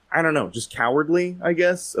so, I don't know, just cowardly, I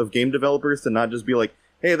guess, of game developers to not just be like,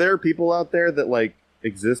 hey, there are people out there that like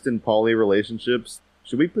exist in poly relationships.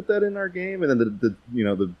 Should we put that in our game? And then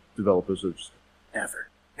the developers are just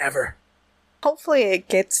never. Hopefully it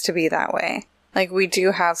gets to be that way. Like, we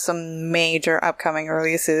do have some major upcoming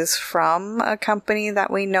releases from a company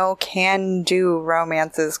that we know can do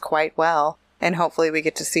romances quite well. And hopefully we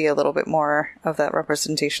get to see a little bit more of that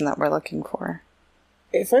representation that we're looking for.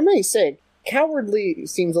 If I may say, cowardly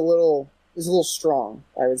seems a little strong,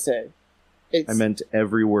 I would say. I meant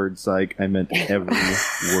every word, Psych. I meant every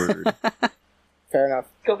word. Fair enough.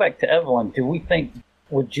 Go back to Evelyn. Do we think...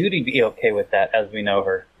 Would Judy be okay with that as we know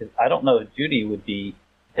her? 'Cause I don't know if Judy would be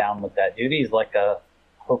down with that. Judy's like a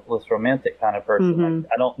hopeless romantic kind of person. Mm-hmm.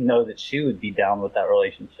 Like, I don't know that she would be down with that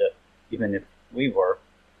relationship, even if we were.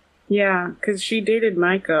 Yeah, because she dated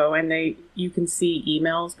Maiko, and you can see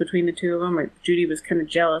emails between the two of them. Judy was kind of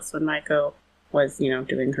jealous when Maiko was,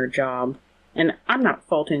 doing her job. And I'm not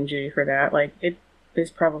faulting Judy for that. Like, it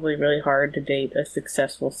is probably really hard to date a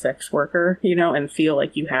successful sex worker, and feel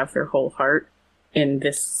like you have their whole heart in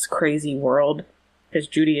this crazy world, because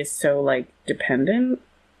Judy is so like dependent.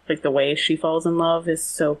 Like the way she falls in love is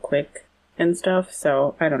so quick and stuff.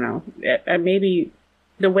 So I don't know. Maybe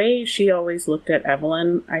the way she always looked at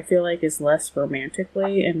Evelyn, I feel like, is less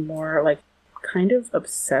romantically and more like kind of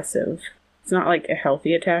obsessive. It's not like a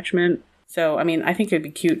healthy attachment. So I mean, I think it'd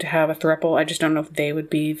be cute to have a throuple. I just don't know if they would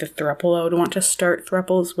be the throuple I would want to start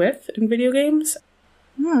throuples with in video games.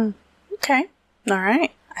 Okay. All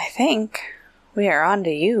right. I think we are on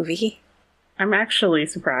to you, V. I'm actually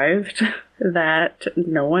surprised that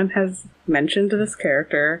no one has mentioned this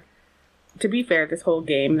character. To be fair, this whole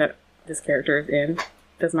game that this character is in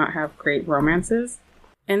does not have great romances.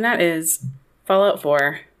 And that is Fallout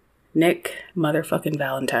 4, Nick motherfucking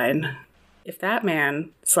Valentine. If that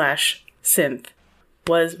man / synth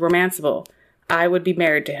was romanceable, I would be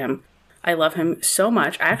married to him. I love him so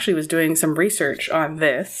much. I actually was doing some research on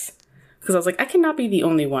this because I was like, I cannot be the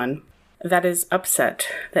only one that is upset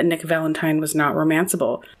that Nick Valentine was not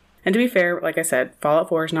romanceable. And to be fair, like I said, Fallout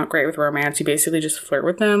 4 is not great with romance. You basically just flirt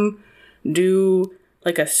with them, do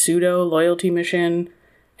like a pseudo loyalty mission,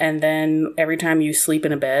 and then every time you sleep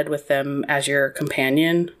in a bed with them as your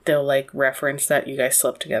companion, they'll like reference that you guys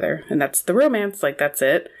slept together. And that's the romance, like that's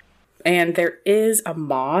it. And there is a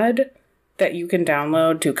mod that you can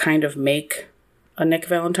download to kind of make a Nick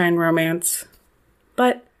Valentine romance,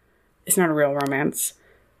 but it's not a real romance.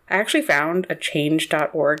 I actually found a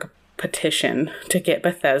change.org petition to get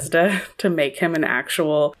Bethesda to make him an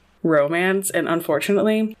actual romance, and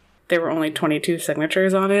unfortunately, there were only 22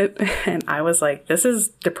 signatures on it, and I was like, this is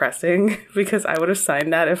depressing, because I would have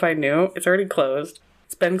signed that if I knew. It's already closed.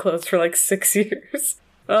 It's been closed for like 6 years.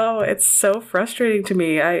 Oh, it's so frustrating to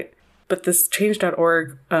me. But this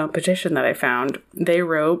change.org petition that I found, they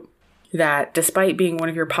wrote that despite being one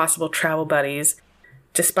of your possible travel buddies,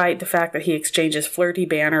 despite the fact that he exchanges flirty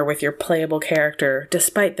banter with your playable character,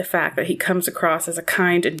 despite the fact that he comes across as a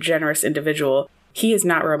kind and generous individual, he is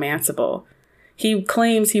not romanceable. He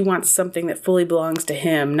claims he wants something that fully belongs to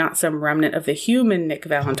him, not some remnant of the human Nick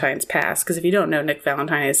Valentine's past. Because if you don't know, Nick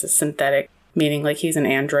Valentine is a synthetic, meaning like he's an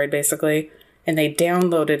android basically. And they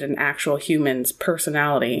downloaded an actual human's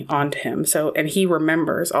personality onto him. So, and he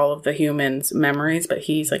remembers all of the human's memories, but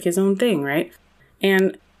he's like his own thing, right?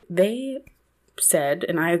 And they said,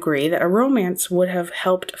 and I agree, that a romance would have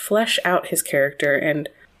helped flesh out his character and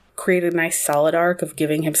create a nice solid arc of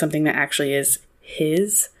giving him something that actually is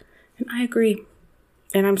his. And I agree.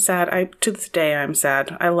 And I'm sad. To this day, I'm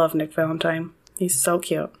sad. I love Nick Valentine. He's so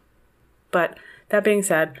cute. But that being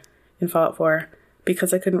said, in Fallout 4,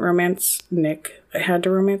 because I couldn't romance Nick, I had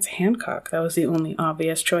to romance Hancock. That was the only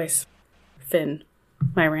obvious choice. Finn,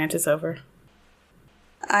 my rant is over.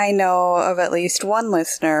 I know of at least one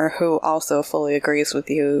listener who also fully agrees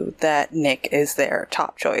with you that Nick is their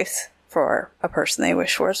top choice for a person they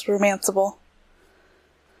wish was romanceable.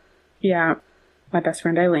 Yeah, my best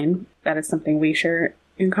friend Eileen. That is something we share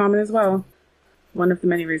in common as well. One of the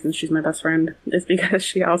many reasons she's my best friend is because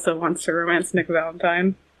she also wants to romance Nick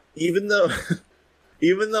Valentine. Even though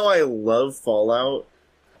I love Fallout,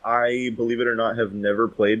 I, believe it or not, have never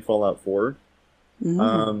played Fallout 4.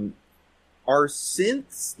 Mm. Are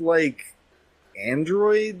synths like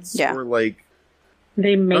androids? Yeah. Or like...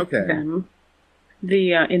 They make them.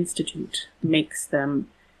 The Institute makes them.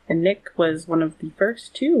 And Nick was one of the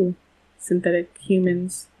first 2 synthetic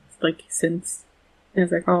humans, like synths, as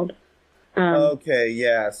they're called. Okay,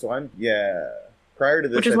 yeah. So prior to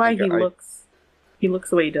this, which is why he looks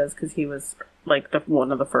the way he does, because he was like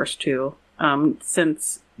one of the first 2.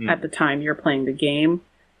 Since at the time you're playing the game,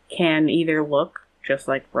 can either look just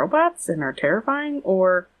like robots and are terrifying,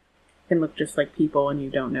 or can look just like people and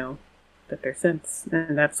you don't know that they're synths.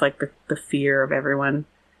 And that's like the fear of everyone.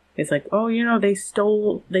 It's like, oh, they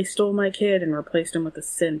stole my kid and replaced him with a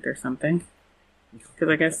synth or something. Because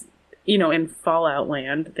I guess, in Fallout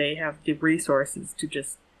Land, they have the resources to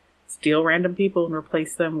just steal random people and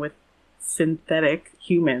replace them with synthetic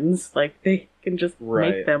humans. Like, they can just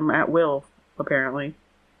make them at will, apparently.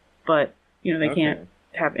 But, they can't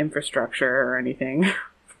have infrastructure or anything.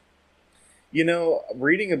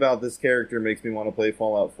 Reading about this character makes me want to play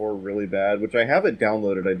Fallout 4 really bad, which I have it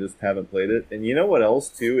downloaded, I just haven't played it. And you know what else,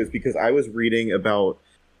 too, is because I was reading about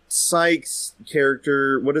Sykes'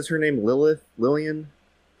 character, what is her name, Lillian?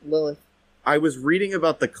 Lilith. I was reading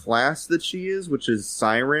about the class that she is, which is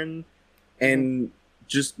Siren, and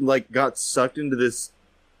just, got sucked into this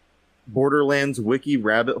Borderlands wiki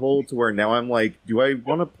rabbit hole to where now I'm like, do I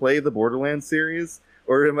want to play the Borderlands series?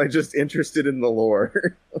 Or am I just interested in the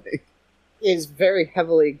lore? It's very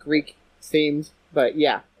heavily Greek themed, but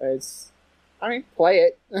yeah, play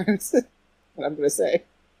it. That's what I'm gonna say.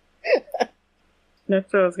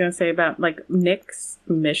 That's what I was gonna say about Nick's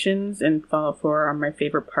missions in Fallout 4 are my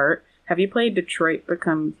favorite part. Have you played Detroit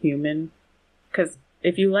Become Human? Because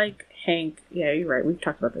if you like Hank, yeah, you're right. We've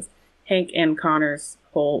talked about this. Hank and Connor's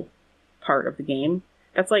whole part of the game.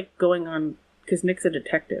 That's like going on, because Nick's a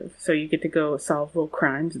detective, so you get to go solve little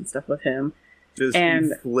crimes and stuff with him. Does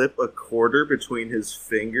he flip a quarter between his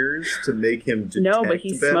fingers to make him detect No, but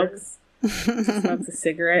he better? smokes a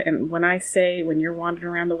cigarette. And when you're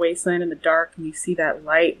wandering around the wasteland in the dark and you see that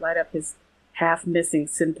light up his half-missing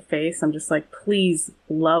synth face, I'm just like, please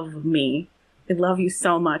love me. I love you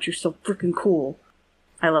so much. You're so freaking cool.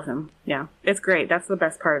 I love him. Yeah, it's great. That's the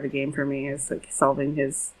best part of the game for me, is solving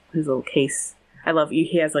his little case.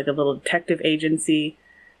 He has a little detective agency,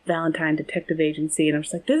 Valentine Detective Agency, and I'm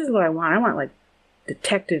just like, this is what I want. I want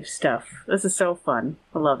detective stuff. This is so fun.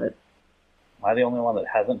 I love it. Am I the only one that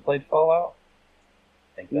hasn't played Fallout?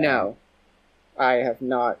 No, I have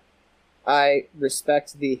not. I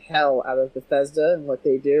respect the hell out of Bethesda and what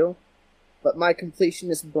they do, but my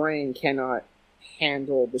completionist brain cannot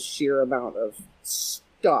handle the sheer amount of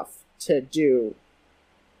stuff to do.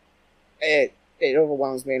 It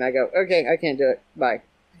overwhelms me, and I go, okay, I can't do it. Bye.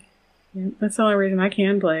 Yeah, that's the only reason I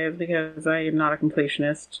can play, is because I am not a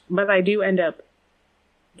completionist. But I do end up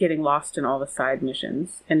getting lost in all the side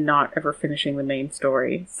missions and not ever finishing the main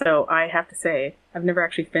story. So I have to say, I've never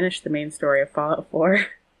actually finished the main story of Fallout 4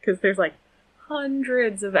 because there's like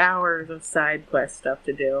hundreds of hours of side quest stuff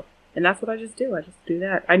to do. And that's what I just do. I just do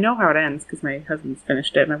that. I know how it ends because my husband's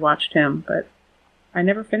finished it and I watched him, but I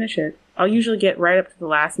never finish it. I'll usually get right up to the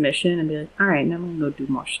last mission and be like, alright, now I'm going to go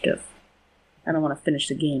do more stuff. I don't want to finish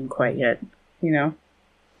the game quite yet, you know?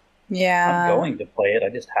 Yeah. I'm going to play it, I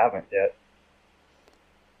just haven't yet.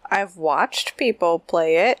 I've watched people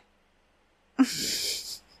play it.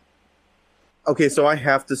 Okay, so I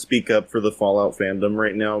have to speak up for the Fallout fandom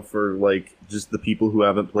right now for, like, just the people who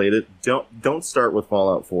haven't played it. Don't start with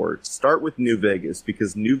Fallout 4. Start with New Vegas,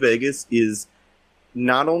 because New Vegas is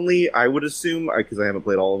not only, I would assume, because I haven't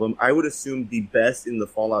played all of them, I would assume the best in the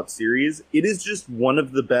Fallout series. It is just one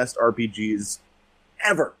of the best RPGs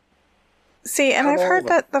ever. See, and I've heard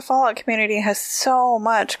that the Fallout community has so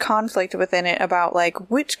much conflict within it about, like,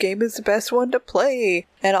 which game is the best one to play,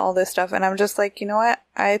 and all this stuff, and I'm just like, you know what?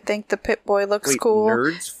 I think the Pip-Boy looks cool.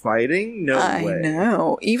 Nerds fighting? No way. I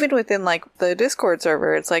know. Even within, like, the Discord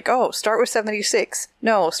server, it's like, oh, start with 76.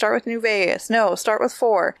 No, start with New Vegas. No, start with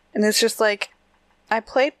 4. And it's just like, I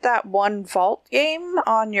played that one Vault game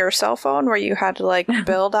on your cell phone where you had to, like,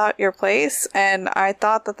 build out your place, and I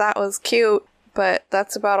thought that was cute. But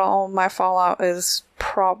that's about all my Fallout is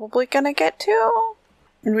probably gonna get to.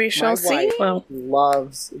 We shall see. My wife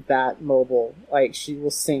loves that mobile. Like, she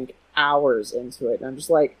will sink hours into it. And I'm just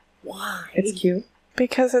like, why? It's cute.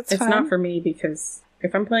 Because it's fun. Not for me, because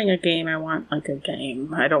if I'm playing a game, I want, like, a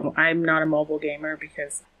game. I'm not a mobile gamer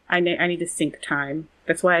because I need to sync time.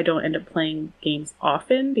 That's why I don't end up playing games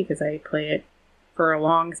often, because I play it for a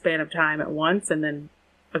long span of time at once, and then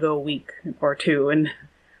I go a week or two, and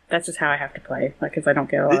that's just how I have to play, like, because I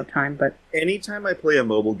don't get a lot of time. But anytime I play a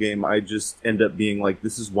mobile game, I just end up being like,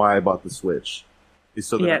 this is why I bought the Switch. Is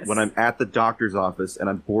so that when I'm at the doctor's office and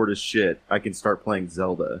I'm bored as shit, I can start playing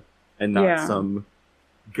Zelda and not some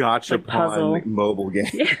gachapon mobile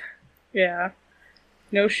game. Yeah.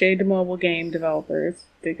 No shade to mobile game developers,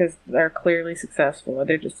 because they're clearly successful.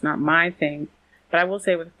 They're just not my thing. But I will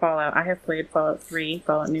say with Fallout, I have played Fallout 3,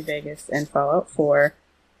 Fallout New Vegas, and Fallout 4.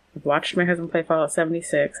 I've watched my husband play Fallout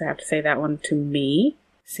 76. I have to say that one, to me,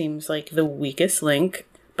 seems like the weakest link.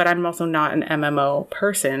 But I'm also not an MMO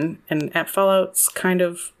person, and Fallout's kind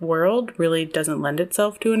of world really doesn't lend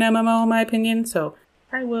itself to an MMO, in my opinion. So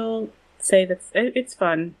I will say that it's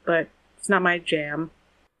fun, but it's not my jam.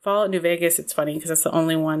 Fallout New Vegas, it's funny because it's the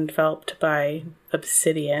only one developed by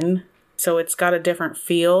Obsidian. So it's got a different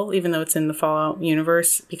feel, even though it's in the Fallout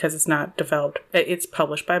universe, because it's not developed. It's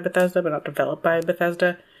published by Bethesda, but not developed by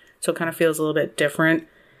Bethesda. So it kind of feels a little bit different.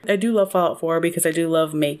 I do love Fallout 4 because I do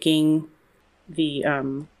love making the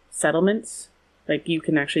settlements. Like, you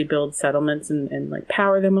can actually build settlements and like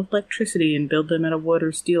power them with electricity and build them out of wood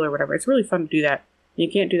or steel or whatever. It's really fun to do that. You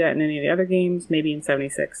can't do that in any of the other games, maybe in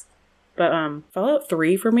 76. But Fallout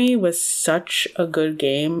 3 for me was such a good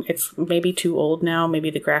game. It's maybe too old now.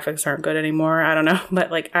 Maybe the graphics aren't good anymore. I don't know.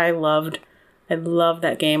 But like, I loved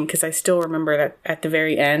that game because I still remember that at the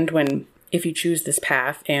very end when, if you choose this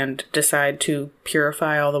path and decide to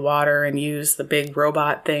purify all the water and use the big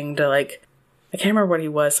robot thing to, like, I can't remember what he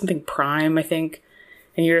was, something Prime, I think,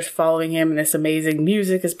 and you're just following him and this amazing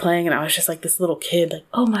music is playing, and I was just like this little kid, like,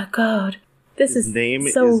 oh my god, this is so cool. His name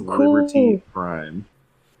is Liberty Prime.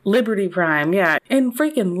 Liberty Prime, yeah. And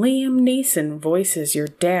freaking Liam Neeson voices your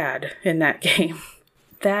dad in that game.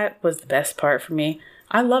 That was the best part for me.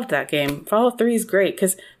 I loved that game. Fallout 3 is great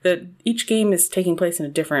because each game is taking place in a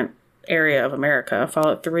different area of America.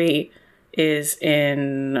 Fallout 3 is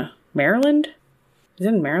in Maryland. Is it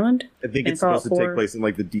in Maryland? I think it's supposed to take place in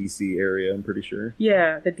like the DC area, I'm pretty sure.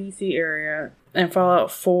 Yeah, the DC area. And Fallout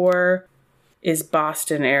 4 is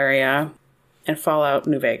Boston area. And Fallout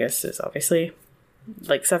New Vegas is obviously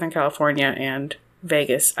like Southern California and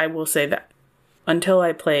Vegas. I will say that until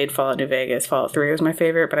I played Fallout New Vegas, Fallout 3 was my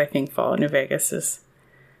favorite, but I think Fallout New Vegas is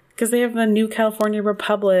because they have the New California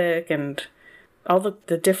Republic and all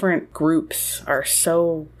the different groups are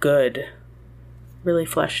so good. Really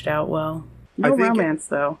fleshed out well. No romance,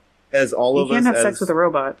 though. As all of us, you can't have sex with a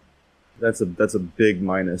robot. That's a big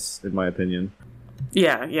minus, in my opinion.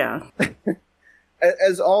 Yeah.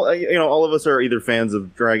 As all of us are either fans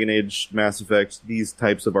of Dragon Age, Mass Effect, these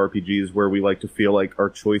types of RPGs where we like to feel like our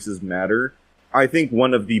choices matter. I think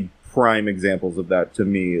one of the prime examples of that to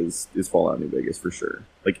me is Fallout New Vegas for sure.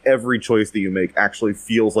 Like, every choice that you make actually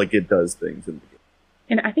feels like it does things in the game.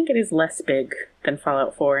 And I think it is less big than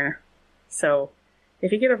Fallout 4. So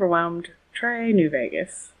if you get overwhelmed, try New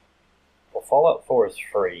Vegas. Well, Fallout 4 is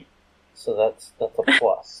free, so that's a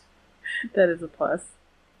plus. That is a plus.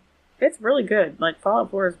 it's really good. Like,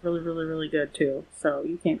 Fallout 4 is really, really, really good, too. So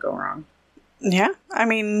you can't go wrong. Yeah, I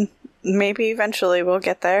mean, maybe eventually we'll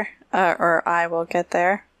get there, or I will get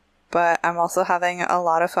there. But I'm also having a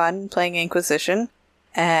lot of fun playing Inquisition,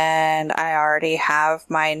 and I already have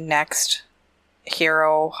my next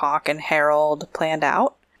hero, Hawk and Herald, planned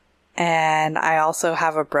out. And I also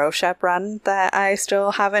have a Broshep run that I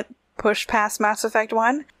still haven't pushed past Mass Effect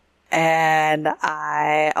 1. And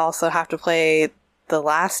I also have to play The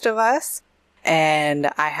Last of Us, and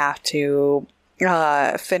I have to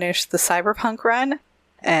finish the Cyberpunk run,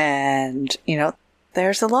 and, you know,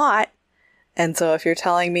 there's a lot. And so if you're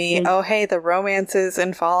telling me, oh, hey, the romances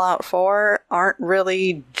in Fallout 4 aren't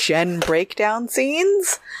really gen breakdown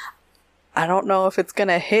scenes, I don't know if it's going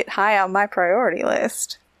to hit high on my priority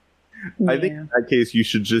list. I think in that case, you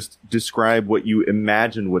should just describe what you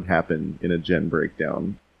imagine would happen in a gen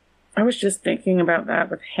breakdown. I was just thinking about that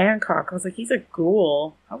with Hancock. I was like, he's a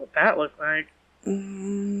ghoul. How would that look like?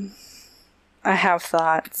 I have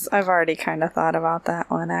thoughts. I've already kind of thought about that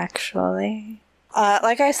one, actually.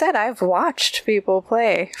 Like I said, I've watched people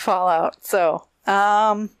play Fallout, so,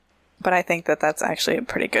 but I think that that's actually a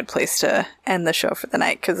pretty good place to end the show for the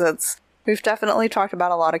night, because we've definitely talked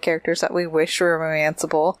about a lot of characters that we wish were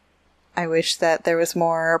romanceable. I wish that there was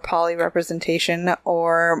more poly representation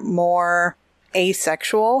or more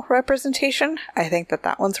asexual representation. I think that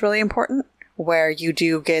that one's really important, where you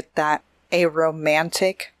do get a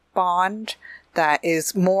romantic bond that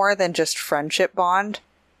is more than just friendship bond,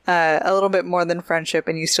 a little bit more than friendship,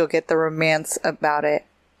 and you still get the romance about it.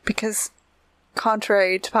 Because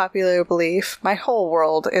contrary to popular belief, my whole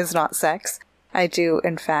world is not sex. I do,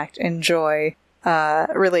 in fact, enjoy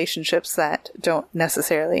relationships that don't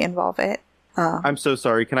necessarily involve it. I'm so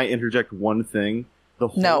sorry. Can I interject one thing? The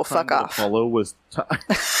whole no, time fuck that off. Apollo was the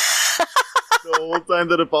whole time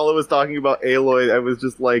that Apollo was talking about Aloy, I was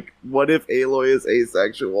just like, what if Aloy is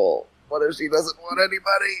asexual? What if she doesn't want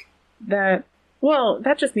anybody? That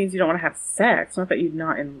just means you don't want to have sex, not that you're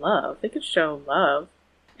not in love. They could show love.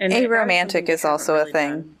 And aromantic is also a thing.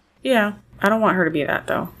 Done. Yeah, I don't want her to be that,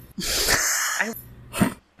 though.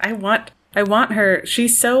 I want her.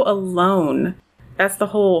 She's so alone. That's the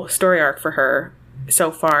whole story arc for her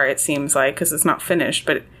so far, it seems like, because it's not finished,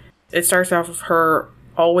 but it starts off with her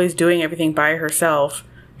always doing everything by herself,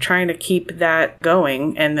 trying to keep that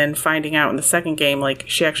going, and then finding out in the second game, like,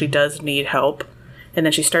 she actually does need help, and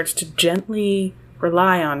then she starts to gently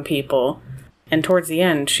rely on people, and towards the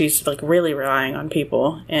end, she's, like, really relying on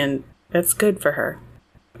people, and that's good for her.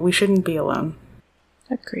 We shouldn't be alone.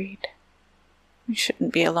 Agreed. We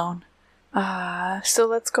shouldn't be alone. So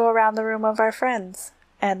let's go around the room of our friends,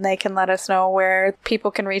 and they can let us know where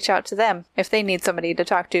people can reach out to them if they need somebody to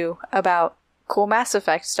talk to about cool Mass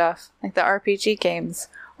Effect stuff, like the RPG games,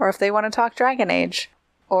 or if they want to talk Dragon Age,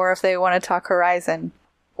 or if they want to talk Horizon,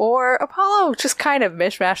 or Apollo just kind of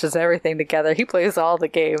mishmashes everything together. He plays all the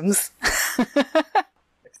games.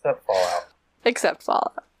 Except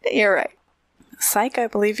Fallout. You're right. Psych, I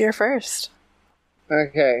believe you're first.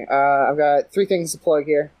 Okay, I've got 3 things to plug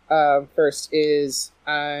here. First is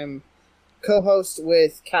I'm co-host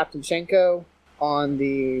with Captain Shenko on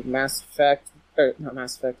the on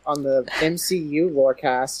the MCU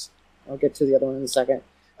Lorecast. I'll get to the other one in a second.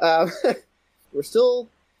 We're still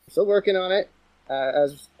working on it.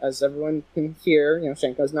 As everyone can hear, you know,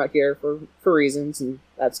 Shenko's not here for reasons, and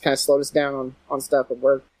that's kind of slowed us down on stuff, but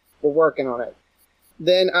we're working on it.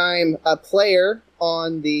 Then I'm a player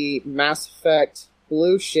on the Mass Effect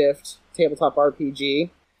Blue Shift tabletop RPG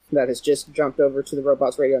that has just jumped over to the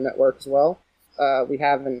Robots Radio Network as well. We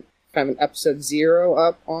have an episode 0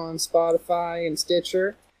 up on Spotify and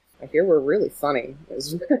Stitcher. I hear we're really funny,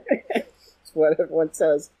 is what everyone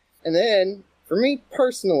says. And then, for me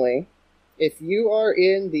personally, if you are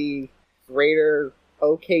in the greater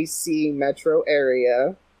OKC metro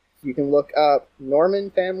area, you can look up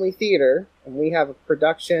Norman Family Theater, and we have a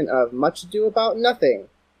production of Much Ado About Nothing,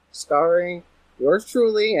 starring yours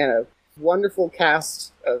truly and a wonderful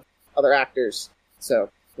cast of other actors. So, if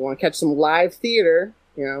you want to catch some live theater,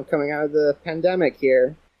 you know, coming out of the pandemic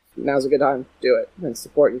here, now's a good time to do it and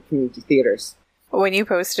support your community theaters. When you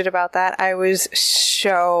posted about that, I was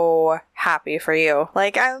so happy for you.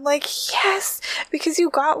 Like, I'm like, yes, because you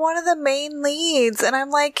got one of the main leads, and I'm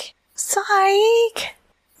like, psych!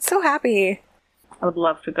 So happy. I would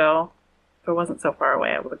love to go. If it wasn't so far away,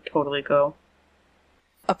 I would totally go.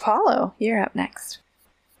 Apollo, you're up next.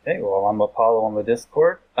 Okay, well, I'm Apollo on the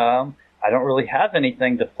Discord. I don't really have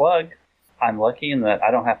anything to plug. I'm lucky in that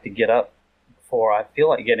I don't have to get up before I feel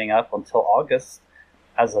like getting up until August,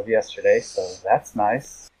 as of yesterday, so that's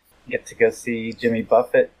nice. Get to go see Jimmy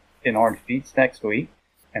Buffett in Orange Beach next week.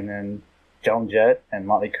 and then Joan Jett and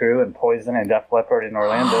Motley Crue and Poison and Def Leppard in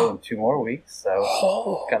Orlando in 2 more weeks.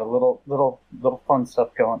 So got a little fun stuff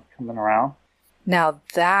coming around. Now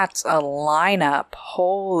that's a lineup.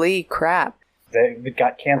 Holy crap. It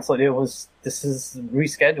got canceled. This is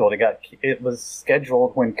rescheduled. It was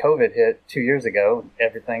scheduled when COVID hit 2 years ago.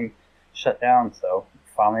 Everything shut down, so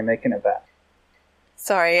finally making it back.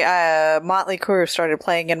 Sorry, Motley Crue started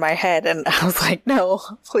playing in my head, and I was like, no,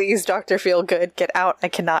 please, Dr. Feelgood, get out. I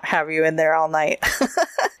cannot have you in there all night.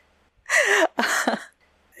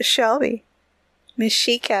 Shelby, Miss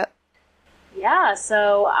Sheika. Yeah,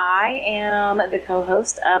 so I am the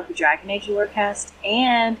co-host of the Dragon Age Lorecast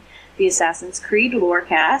and the Assassin's Creed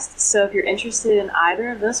Lorecast. So if you're interested in either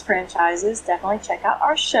of those franchises, definitely check out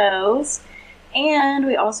our shows. And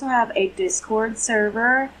we also have a Discord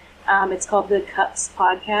server. It's called The Cups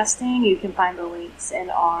Podcasting. You can find the links in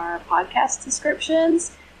our podcast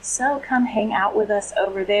descriptions. So come hang out with us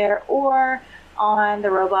over there or on the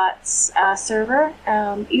Robots server.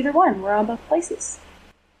 Either one. We're on both places.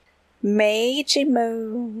 Meiji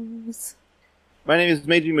Moose. My name is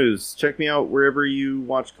Meiji Moose. Check me out wherever you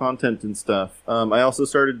watch content and stuff. I also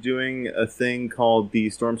started doing a thing called the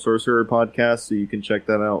Storm Sorcerer podcast, so you can check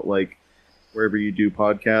that out like wherever you do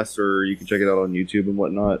podcasts, or you can check it out on YouTube and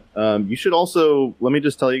whatnot. You should also, let me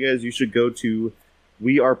just tell you guys, you should go to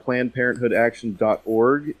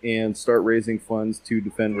weareplannedparenthoodaction.org and start raising funds to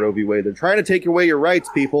defend Roe v. Wade. They're trying to take away your rights,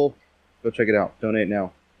 people. Go check it out. Donate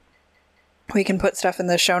now. We can put stuff in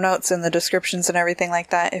the show notes and the descriptions and everything like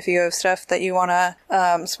that if you have stuff that you want to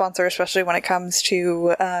sponsor, especially when it comes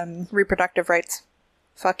to reproductive rights.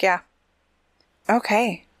 Fuck yeah.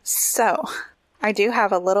 Okay, so I do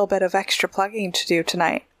have a little bit of extra plugging to do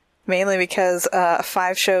tonight, mainly because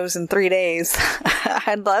 5 shows in 3 days.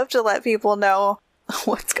 I'd love to let people know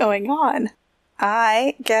what's going on.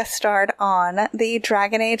 I guest starred on the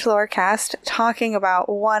Dragon Age Lorecast talking about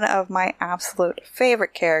one of my absolute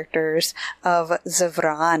favorite characters of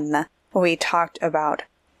Zevran. We talked about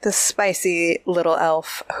the spicy little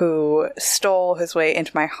elf who stole his way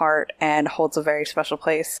into my heart and holds a very special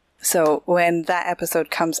place. So when that episode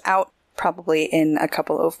comes out, probably in a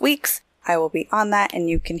couple of weeks, I will be on that and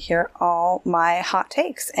you can hear all my hot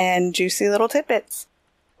takes and juicy little tidbits.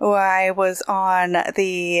 I was on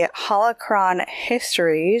the Holocron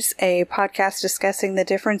Histories, a podcast discussing the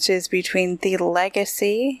differences between the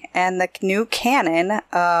legacy and the new canon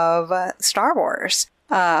of Star Wars,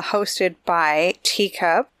 hosted by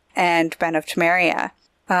Teacup and Ben of Temeria.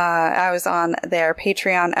 I was on their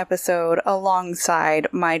Patreon episode alongside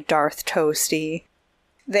my Darth Toasty.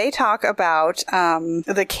 They talk about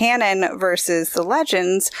the canon versus the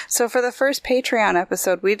legends. So for the first Patreon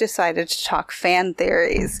episode, we decided to talk fan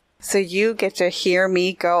theories. So you get to hear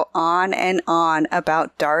me go on and on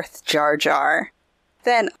about Darth Jar Jar.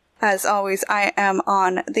 Then, as always, I am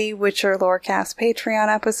on the Witcher Lorecast Patreon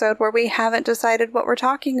episode where we haven't decided what we're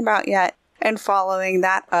talking about yet. And following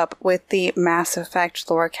that up with the Mass Effect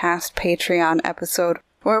Lorecast Patreon episode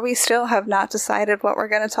where we still have not decided what we're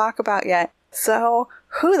going to talk about yet. So,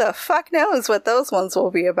 who the fuck knows what those ones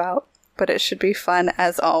will be about? But it should be fun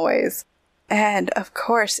as always. And, of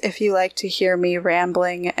course, if you like to hear me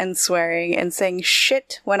rambling and swearing and saying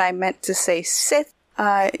shit when I meant to say Sith,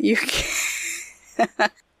 you can...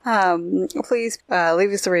 please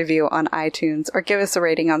leave us a review on iTunes or give us a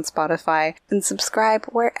rating on Spotify and subscribe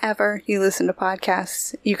wherever you listen to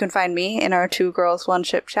podcasts. You can find me in our 2 Girls 1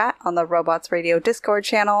 Ship chat on the Robots Radio Discord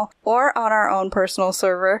channel or on our own personal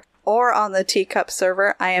server or on the Teacup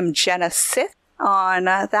server. I am Jenna Sith on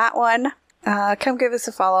that one. Come give us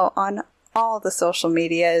a follow on all the social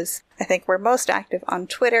medias. I think we're most active on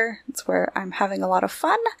Twitter. It's where I'm having a lot of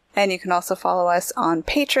fun. And you can also follow us on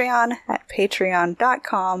Patreon at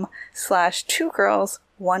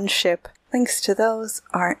patreon.com/2girls1ship. Links to those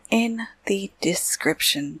are in the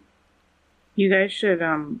description. You guys should,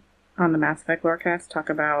 on the Mass Effect Lorecast, talk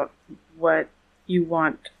about what you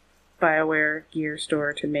want BioWare Gear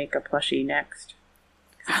Store to make a plushie next.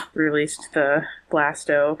 Released the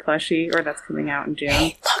Blasto plushie, or that's coming out in June.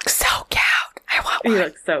 He looks so cute. I want one. He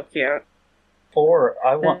looks so cute. Or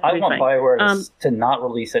I want BioWare to not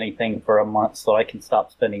release anything for a month so I can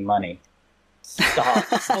stop spending money. Stop.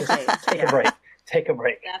 Okay, Take a break. Take a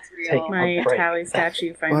break. That's real. Take My Tally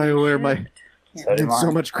statue finally. BioWare, my So did so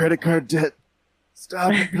mine. much credit card debt.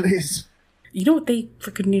 Stop it, please. You know what they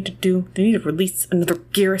freaking need to do? They need to release another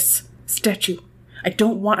Garrus statue. I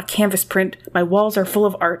don't want a canvas print. My walls are full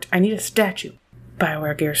of art. I need a statue.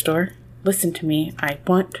 BioWare Gear Store, listen to me. I've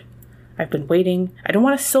been waiting. I don't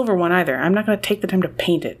want a silver one either. I'm not going to take the time to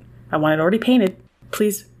paint it. I want it already painted.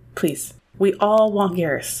 Please, please. We all want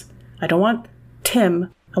Garrus. I don't want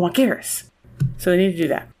Tim I want Garrus. So they need to do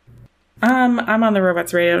that. I'm on the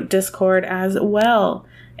Robots Radio Discord as well,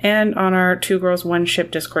 and on our Two Girls One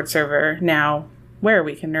Ship Discord server now, where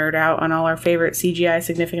we can nerd out on all our favorite CGI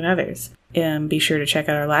significant others. And be sure to check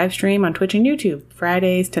out our live stream on Twitch and YouTube,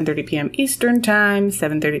 Fridays, 10:30 p.m. Eastern Time,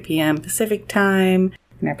 7:30 p.m. Pacific Time.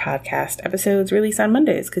 And our podcast episodes release on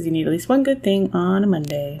Mondays, because you need at least one good thing on a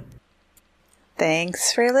Monday.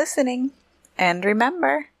 Thanks for listening. And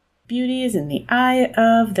remember, beauty is in the eye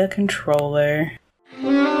of the controller.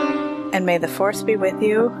 And may the Force be with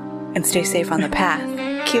you, and stay safe on the path.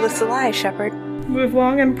 Keela Salai, Shepard. Live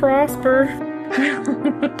long and prosper.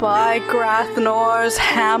 By Grathnor's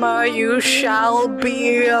hammer you shall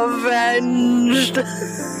be avenged.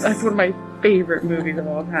 That's one of my favorite movies of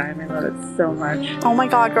all time. I love it so much. Oh my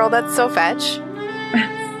god, girl, that's so fetch.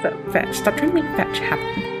 So fetch. Stop trying to make fetch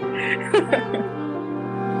happen.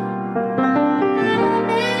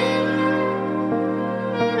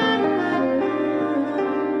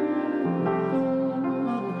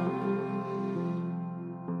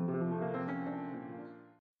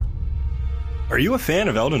 Are you a fan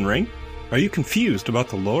of Elden Ring? Are you confused about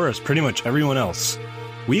the lore as pretty much everyone else?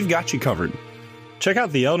 We've got you covered. Check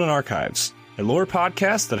out the Elden Archives, a lore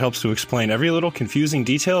podcast that helps to explain every little confusing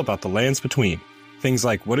detail about the lands between. Things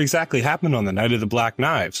like what exactly happened on the Night of the Black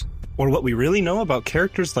Knives, or what we really know about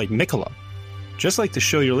characters like Miquella. Just like the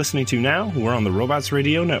show you're listening to now, we're on the Robots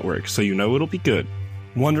Radio Network, so you know it'll be good.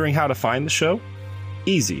 Wondering how to find the show?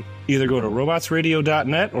 Easy. Either go to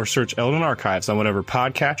robotsradio.net or search Elden Archives on whatever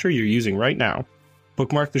podcatcher you're using right now.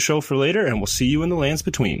 Bookmark the show for later, and we'll see you in the lands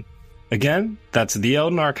between. Again, that's The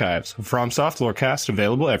Elden Archives, a FromSoft Lorecast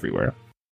available everywhere.